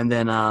awesome. And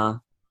then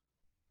I'm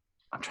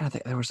trying to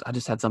think. I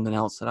just had something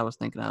else that I was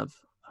thinking of.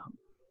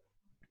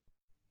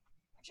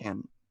 I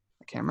can't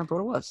remember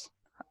what it was.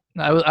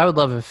 I would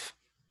love if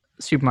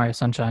Super Mario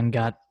Sunshine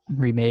got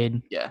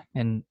remade. Yeah,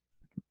 and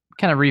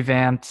kind of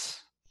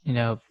revamped,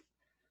 took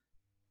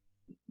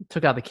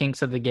out the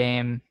kinks of the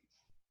game,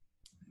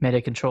 made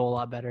it control a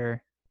lot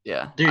better.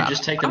 Yeah. Dude,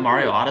 just take the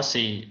Mario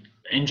Odyssey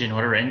engine,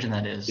 whatever engine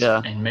that is,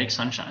 and make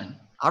Sunshine.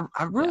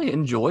 I really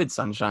enjoyed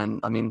Sunshine.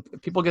 I mean,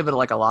 people give it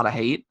like a lot of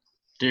hate.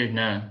 Dude,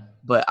 no.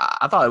 But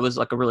I thought it was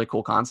like a really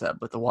cool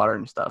concept with the water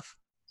and stuff.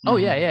 Oh,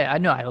 yeah. I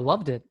know. I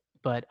loved it,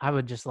 but I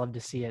would just love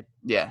to see it.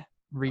 Yeah.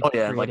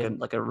 Recreated.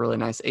 Like a really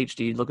nice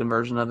HD looking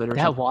version of it. Or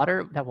that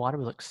water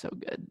would look so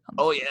good.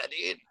 Oh yeah,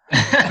 dude.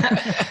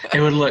 It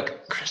would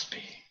look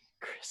crispy.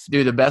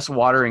 Dude, the best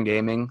water in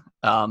gaming.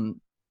 The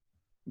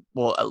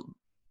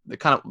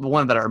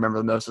one that I remember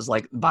the most is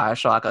like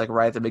BioShock, like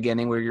right at the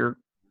beginning where you're.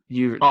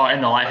 Oh,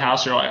 in the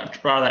lighthouse or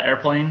like out of that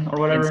airplane or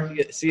whatever.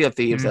 Sea of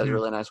Thieves has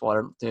really nice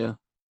water too.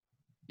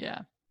 Yeah.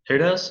 Who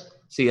does?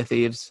 Sea of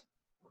Thieves.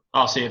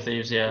 Oh, Sea of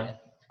Thieves, yeah.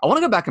 I want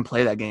to go back and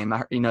play that game.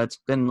 It's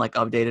been like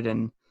updated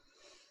and.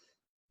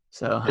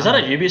 So is that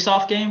a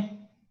Ubisoft game?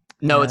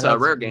 No, it's a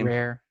Rare game.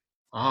 Rare.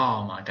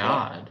 Oh my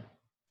god!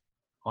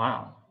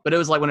 Wow. But it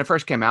was like when it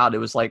first came out, it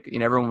was like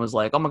everyone was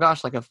like, "Oh my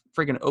gosh, like a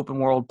freaking open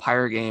world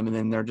pirate game," and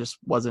then there just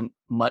wasn't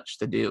much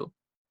to do.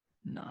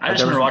 No, I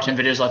just remember watching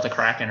videos like the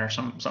Kraken or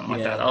something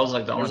like that. That was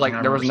like the only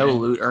thing. There was no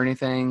loot or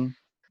anything,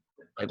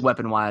 like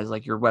weapon wise.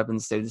 Like your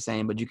weapons stayed the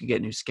same, but you could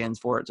get new skins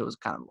for it. So it was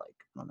kind of like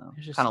I don't know,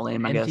 kind of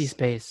lame. I guess empty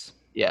space.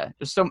 Yeah,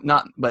 just so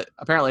not. But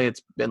apparently,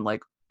 it's been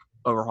like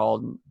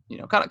overhauled.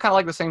 Kind of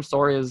like the same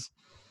story as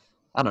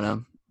I don't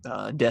know,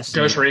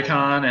 Destiny, Ghost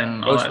Recon,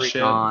 and all that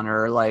shit,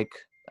 or like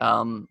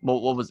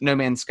what was No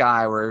Man's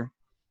Sky, where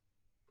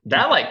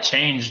that like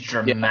changed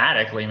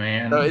dramatically,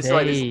 man. So it's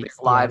like these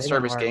live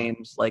service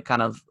games, like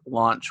kind of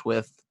launch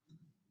with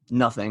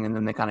nothing, and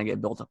then they kind of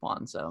get built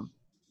upon. So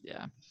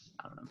yeah,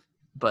 I don't know,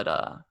 but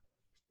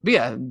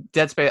yeah,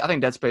 Dead Space. I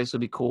think Dead Space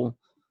would be cool.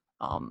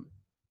 A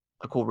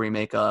cool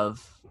remake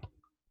of.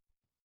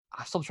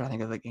 I'm still trying to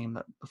think of the game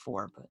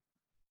before, but.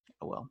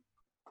 Oh well.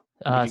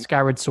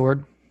 Skyward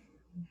Sword.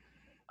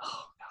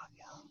 Oh god,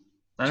 yeah.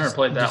 I never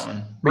played that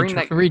one.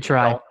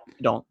 Retry.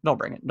 Don't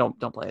bring it. Don't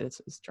play it.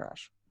 It's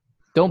trash.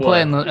 Don't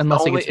play it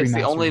unless it gets remastered. It's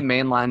the only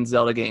mainline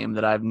Zelda game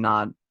that I've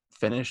not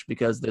finished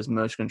because those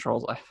motion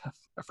controls. I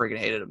freaking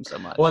hated them so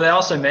much. Well, they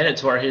also made it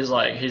to where he's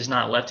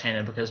not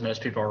left-handed because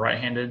most people are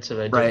right-handed, so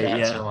they did that.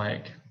 Yeah. So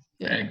I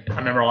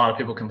remember a lot of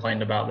people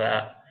complained about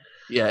that.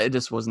 Yeah, it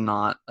just was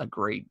not a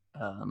great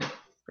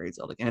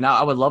Zelda game, and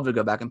I would love to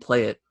go back and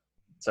play it.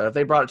 So if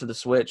they brought it to the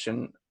Switch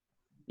and,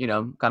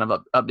 kind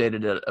of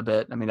updated it a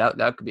bit, I mean,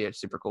 that could be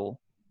super cool.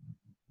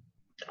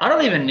 I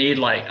don't even need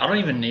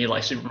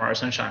Super Mario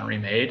Sunshine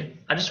remade.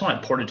 I just want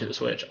it ported to the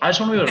Switch. I just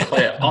want to be able to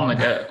play it on the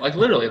go. Like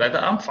literally, like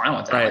I'm fine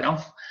with that. Right.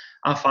 Like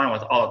I'm fine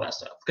with all of that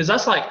stuff. Because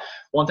that's like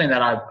one thing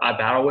that I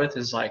battle with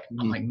is like,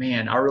 I'm like,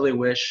 man, I really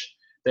wish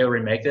they would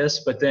remake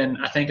this. But then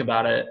I think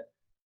about it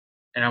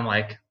and I'm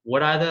like,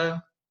 would I though?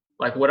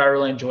 Like, would I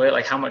really enjoy it?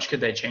 Like, how much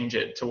could they change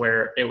it to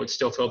where it would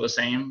still feel the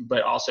same,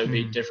 but also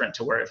be different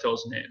to where it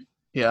feels new?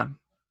 Yeah.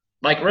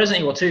 Like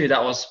Resident Evil 2,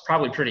 that was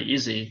probably pretty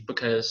easy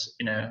because,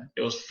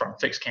 it was from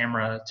fixed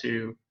camera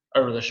to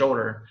over the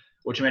shoulder,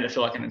 which made it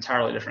feel like an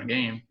entirely different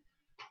game.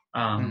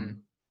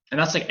 And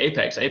that's like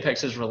Apex.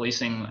 Apex is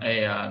releasing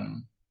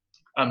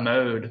a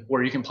mode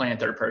where you can play in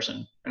third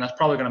person, and that's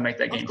probably going to make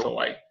that game feel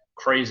like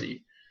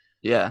crazy.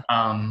 Yeah.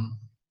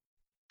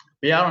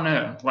 Yeah, I don't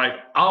know. Like,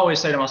 I always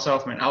say to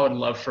myself, man, I would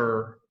love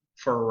for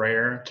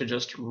Rare to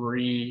just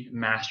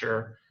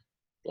remaster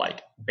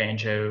like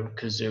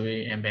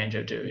Banjo-Kazooie and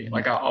Banjo-Tooie.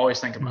 Like, I always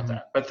think about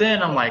that. But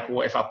then I'm like,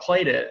 well, if I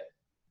played it,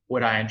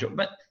 would I enjoy?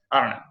 But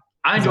I don't know.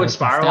 I enjoyed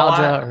Spyro a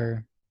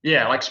lot.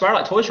 Yeah, like Spyro,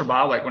 like Toys for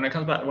Bob. Like when it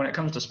comes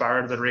to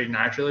Spyro the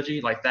Reignite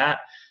trilogy, like that,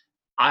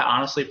 I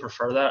honestly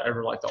prefer that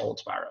over like the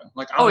old Spyro.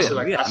 Like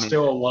honestly, I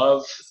still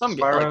love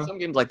Spyro. Some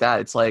games like that.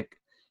 It's like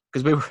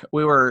because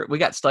we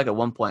got stuck at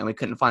one point and we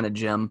couldn't find a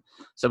gym,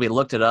 so we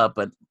looked it up.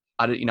 But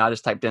I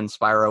just typed in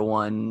Spyro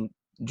 1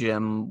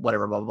 gym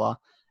whatever blah blah blah,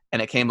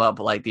 and it came up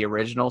like the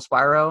original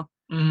Spyro,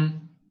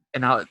 and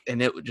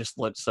it just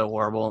looked so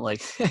horrible.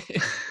 Like,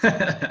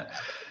 I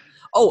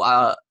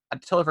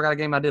totally forgot a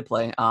game I did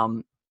play.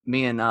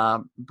 Me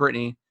and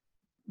Brittany,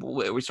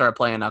 we started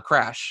playing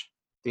Crash,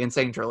 the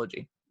Insane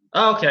Trilogy.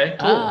 Oh, okay,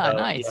 cool.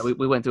 Nice. Yeah,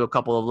 we went through a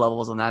couple of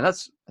levels on that.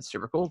 That's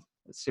super cool.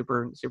 It's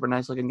super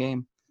nice looking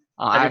game.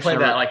 Have you played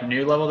that like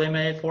new level they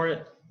made for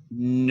it?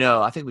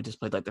 No, I think we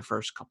just played like the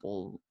first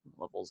couple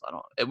levels.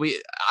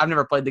 I've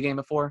never played the game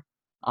before.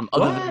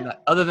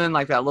 Other than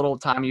like that little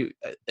time you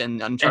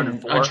in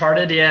Uncharted 4.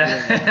 Uncharted,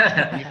 yeah.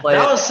 That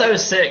was so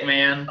sick,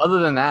 man. Other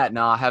than that,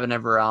 no, I haven't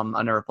ever I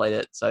never played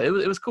it. So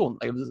it was cool.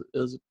 Like it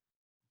was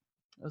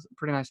a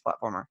pretty nice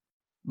platformer.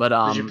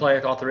 But did you play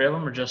like all three of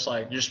them, or just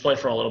like you just played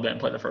for a little bit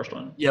and played the first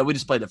one? Yeah, we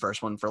just played the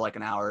first one for like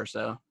an hour or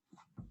so.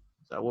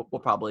 So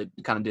we'll probably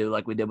kind of do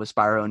like we did with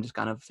Spyro and just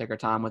kind of take our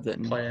time with it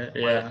and play it.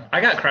 Yeah,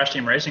 I got Crash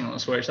Team Racing on the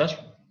Switch. That's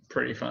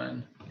pretty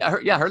fun. I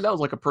heard that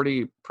was like a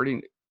pretty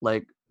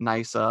like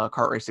nice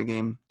kart racing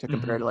game to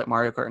compare to like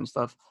Mario Kart and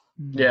stuff.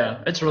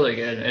 Yeah, it's really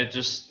good.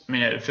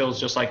 It feels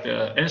just like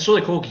and it's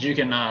really cool because you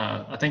can.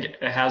 I think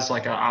it has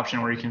like an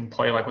option where you can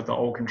play like with the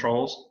old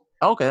controls.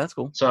 Okay, that's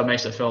cool. So it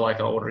makes it feel like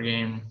an older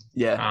game.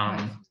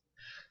 Yeah.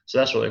 So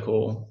that's really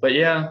cool. But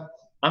yeah,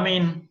 I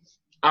mean,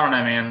 I don't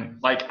know, man.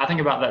 Like I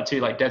think about that too.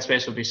 Like Dead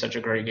Space would be such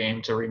a great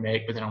game to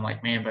remake, but then I'm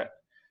like, man, but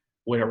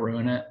would it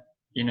ruin it?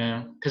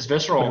 Because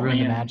Visceral, ruin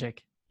the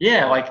magic.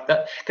 Yeah, like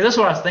that. Because that's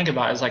what I think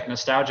about. Is like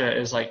nostalgia.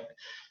 Is like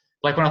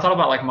when I thought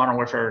about like Modern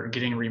Warfare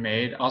getting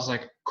remade, I was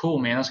like, cool,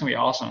 man, that's gonna be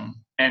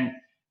awesome. And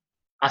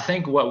I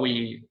think what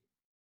we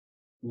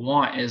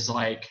want is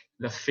like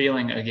the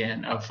feeling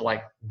again of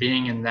like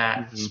being in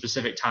that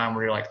specific time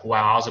where you're like,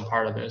 wow, I was a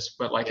part of this.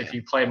 But like if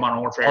you play Modern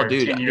Warfare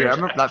 10 years, I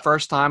remember that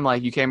first time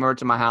like you came over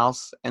to my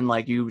house and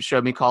like you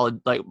showed me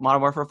like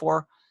Modern Warfare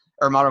 4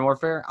 or Modern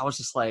Warfare. I was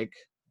just like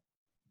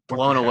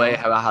blown away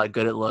how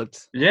good it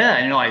looked. Yeah,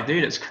 and you're like,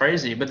 dude, it's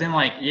crazy. But then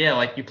like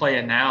like you play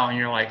it now and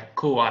you're like,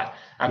 cool, I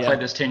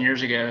played this 10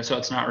 years ago, so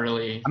it's not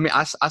really. I mean,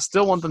 I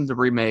still want them to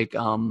remake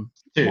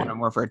Modern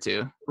Warfare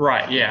 2.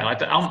 Right? Yeah,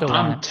 like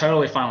I'm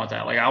totally fine with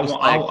that. Like I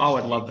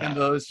would love that.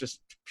 Those just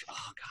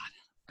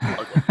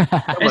God.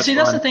 And see,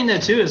 that's the thing though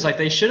too is like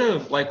they should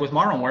have like with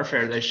Modern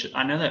Warfare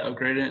I know they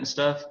upgraded it and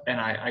stuff,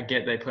 and I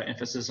get they put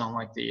emphasis on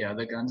like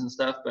the guns and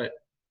stuff, but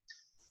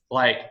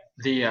like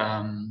the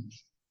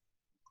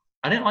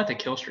I didn't like the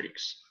kill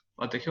streaks.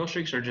 Like the kill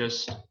streaks are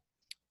just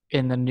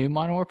in the new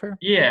Modern Warfare.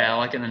 Yeah,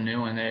 like in the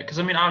new one, because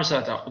I mean, obviously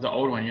the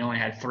old one you only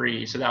had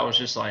 3, so that was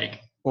just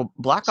like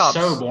Black Ops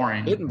so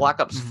boring. Isn't Black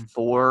Ops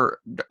 4?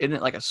 Isn't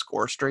it like a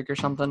score streak or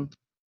something?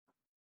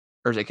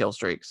 Or is it kill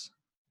streaks?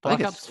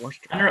 Black Ops 4.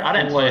 I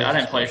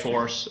didn't play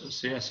 4,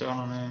 so I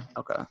don't know.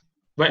 Okay.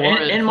 But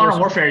in Modern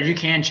Warfare, you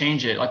can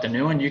change it. Like the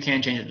new one, you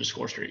can change it to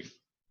score streak.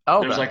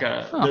 Oh, there's like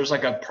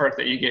a perk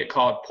that you get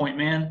called Point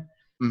Man.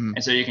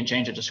 And so you can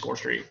change it to score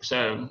streak.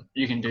 So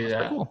you can do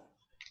that. Cool.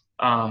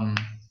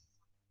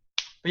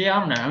 But yeah, I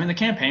don't know. I mean, the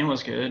campaign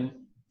was good,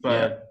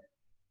 but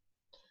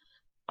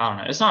I don't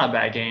know. It's not a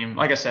bad game.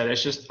 Like I said,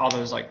 it's just all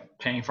those like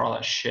paying for all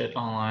that shit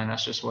online.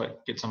 That's just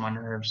what gets on my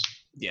nerves.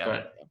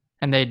 Yeah.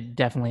 And they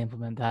definitely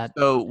implement that.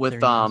 So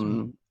with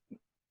going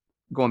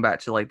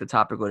back to like the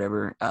topic,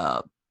 whatever.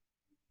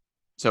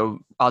 So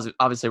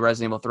obviously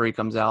Resident Evil 3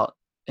 comes out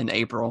in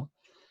April.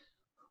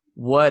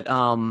 What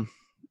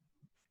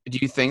do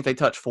you think they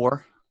touch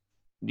 4?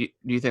 Do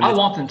you think? I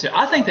want them to.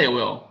 I think they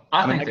will.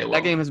 I think they will.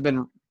 That game has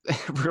been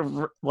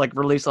like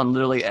released on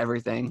literally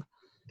everything.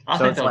 I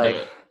think they'll do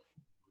it.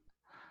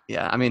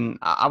 Yeah, I mean,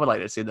 I would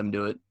like to see them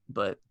do it,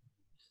 but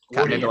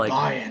what are you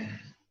buying?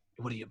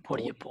 What are you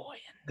buying?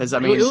 Because I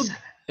mean,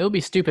 it would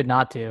be stupid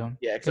not to.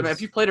 Yeah, because I mean,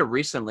 if you played it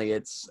recently,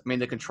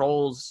 the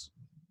controls.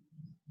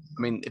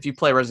 I mean, if you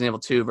play Resident Evil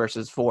 2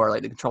 versus 4,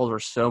 like the controls were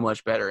so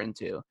much better in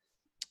 2.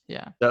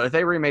 Yeah. So if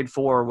they remade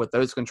 4 with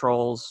those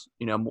controls,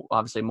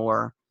 obviously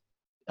more,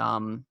 what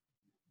am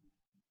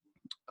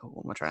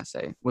I trying to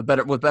say? With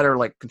better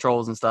like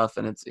controls and stuff,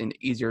 and it's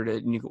easier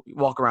to you can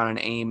walk around and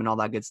aim and all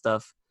that good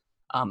stuff.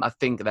 I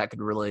think that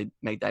could really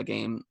make that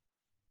game,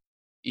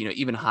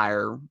 even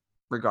higher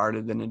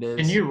regarded than it is.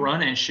 Can you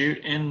run and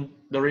shoot in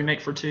the remake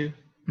for 2?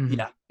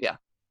 Mm-hmm. Yeah.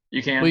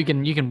 You can. Well,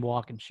 you can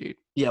walk and shoot.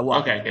 Yeah.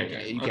 Walk. Okay. Good.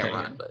 Yeah, you can't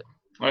run, but.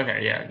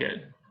 Okay. Yeah.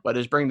 Good. But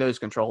just bring those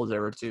controls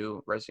over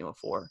to Resident Evil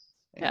 4.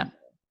 Yeah.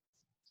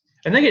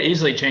 And they could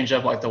easily change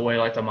up like the way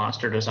like the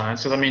monster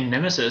designs, because I mean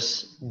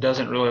Nemesis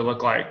doesn't really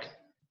look like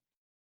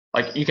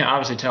you can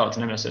obviously tell it's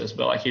Nemesis,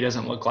 but like he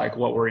doesn't look like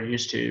what we're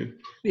used to.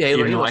 Yeah, he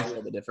looks a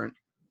little bit different.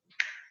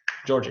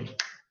 Georgie,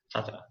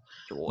 but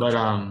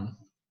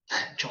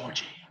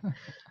Georgie,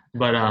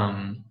 but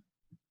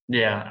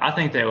yeah, I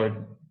think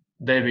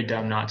they'd be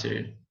dumb not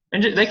to,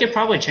 and they could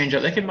probably change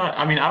up. They could.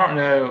 I mean, I don't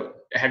know.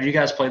 Have you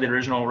guys played the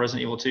original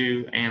Resident Evil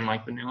 2 and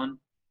like the new one?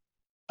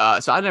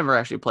 So I never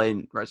actually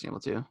played Resident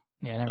Evil 2.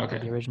 Yeah, I never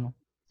played the original.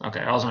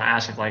 Okay, I was gonna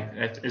ask if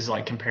is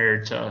like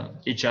compared to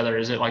each other.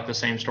 Is it like the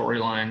same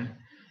storyline?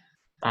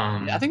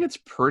 Yeah, I think it's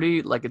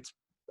pretty.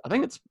 I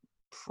think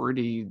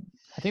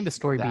the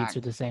story beats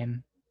are the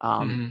same.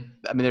 I mean,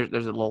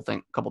 there's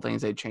a couple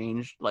things they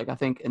changed. Like I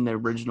think in the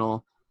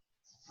original,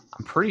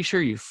 I'm pretty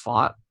sure you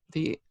fought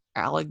the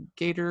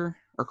alligator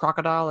or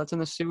crocodile that's in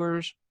the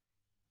sewers,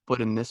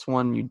 but in this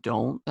one you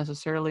don't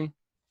necessarily.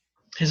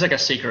 He's like a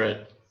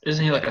secret.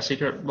 Isn't he like a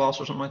secret boss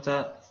or something like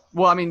that?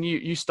 Well, I mean,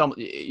 you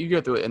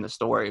go through it in the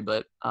story,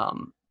 but I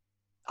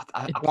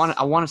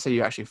want to say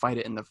you actually fight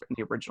it in the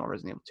original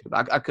Resident Evil 2,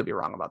 but I could be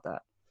wrong about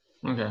that.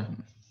 Okay.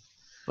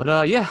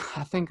 But yeah,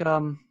 I think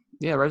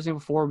Resident Evil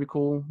 4 would be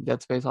cool.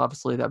 Dead Space,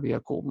 obviously, that'd be a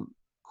cool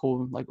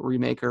like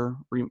remake or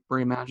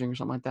reimagining or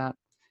something like that.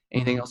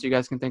 Anything else you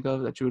guys can think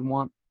of that you would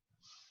want?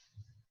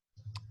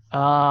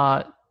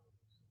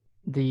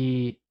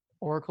 The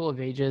Oracle of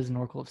Ages and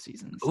Oracle of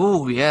Seasons.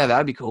 Ooh, yeah,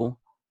 that'd be cool.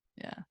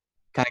 Yeah.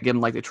 Kind of give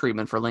them like the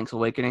treatment for Link's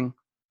Awakening.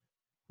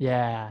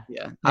 Yeah.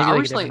 Yeah. I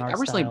recently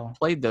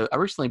played I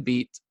recently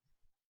beat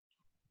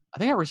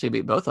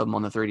both of them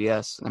on the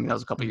 3DS. I mean, that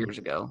was a couple years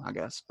ago, I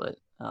guess, but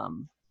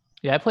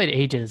yeah, I played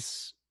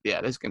Ages.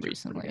 Yeah, this game's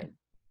recently.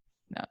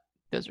 No,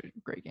 those are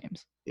great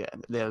games. Yeah,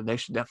 they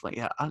should definitely.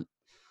 Yeah,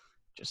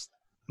 just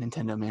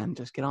Nintendo, man,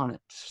 just get on it.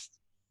 Just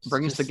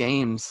bring us the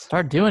games.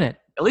 Start doing it.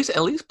 At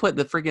least put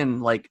the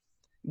freaking like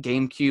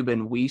GameCube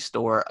and Wii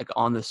store like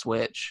on the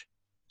Switch.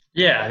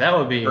 Yeah, that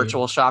would be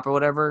Virtual Shop or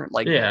whatever.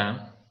 Like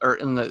or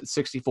in the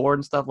 64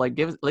 and stuff. Like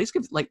give like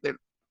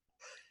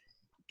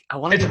I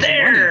want to. It's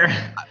there.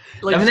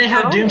 Like, I mean, they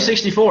have Doom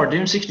 64.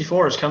 Doom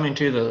 64 is coming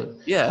to the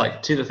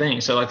to the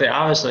thing. So like they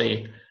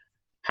obviously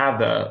have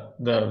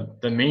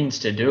the means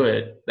to do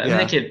it. I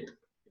mean,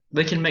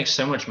 they can make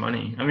so much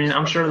money. I mean,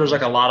 I'm sure there's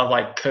like a lot of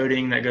like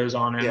coding that goes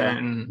on in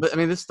it. But I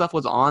mean, this stuff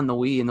was on the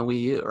Wii and the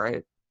Wii U,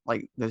 right?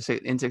 Like they say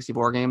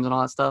N64 games and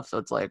all that stuff. So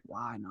it's like,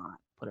 why not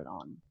put it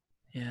on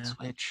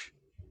Switch?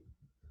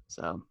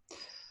 So,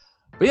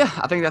 but yeah,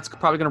 I think that's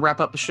probably going to wrap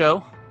up the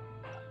show.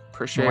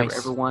 Appreciate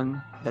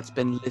everyone that's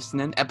been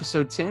listening.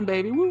 Episode 10,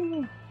 baby.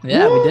 Woo!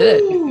 Yeah, we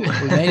did it. We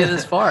made it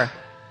this far.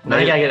 Now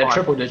you gotta get a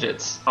triple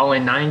digits. Only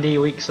 90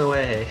 weeks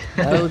away.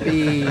 That would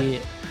be,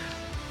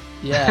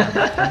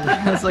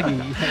 that's like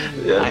 90.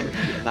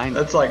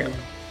 That's like,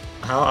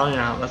 I don't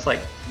know. That's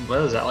like,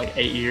 what is that? Like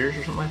 8 years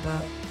or something like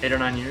that? 8 or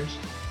 9 years.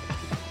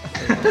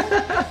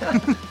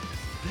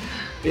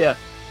 Yeah.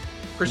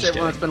 Appreciate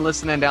everyone that's been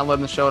listening,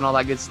 downloading the show, and all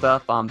that good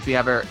stuff. If you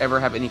ever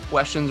have any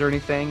questions or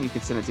anything, you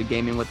can send it to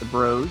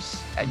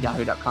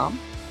gamingwiththebros@yahoo.com.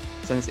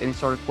 Send us any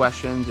sort of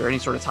questions or any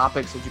sort of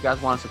topics that you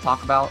guys want us to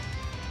talk about.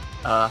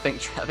 I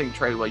think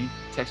Trey, you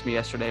texted me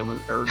yesterday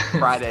or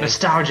Friday.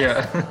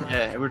 Nostalgia.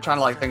 Yeah, we were trying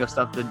to like think of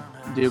stuff to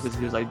do because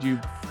he was like, "Do you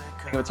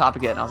think of a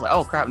topic yet?" And I was like,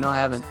 "Oh crap, no, I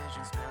haven't."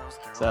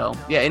 So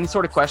yeah, any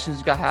sort of questions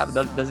you guys have, it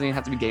doesn't even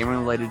have to be gaming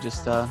related.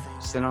 Just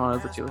send it on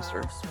over to us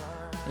or.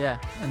 Yeah,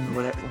 and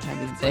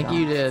thank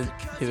you to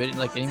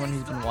like anyone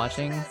who's been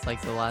watching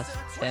like the last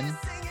 10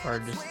 or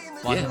just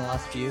watching the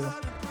last few.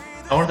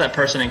 I wonder if that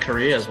person in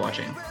Korea is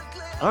watching.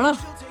 I don't know.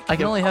 I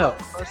can only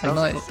hope. I can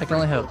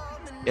only hope.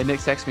 Yeah, Nick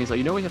texts me. He's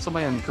like, we have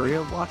somebody in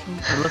Korea watching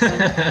or listening.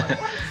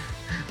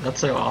 That's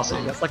so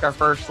awesome. That's like our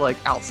first like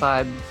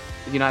outside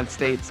the United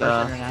States.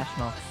 First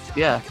international.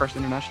 Yeah, first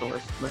international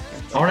listener.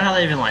 I wonder how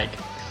they even like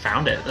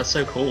found it. That's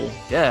so cool.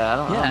 Yeah, I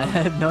don't know. I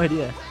have no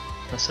idea.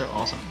 That's so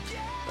awesome.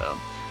 So.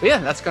 But yeah,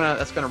 that's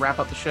gonna wrap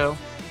up the show.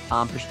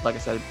 Like I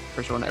said,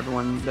 appreciate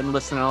everyone been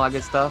listening and all that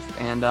good stuff,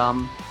 and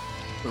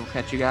we'll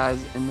catch you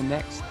guys in the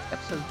next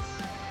episode.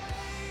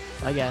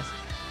 Bye, guys.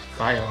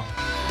 Bye, y'all.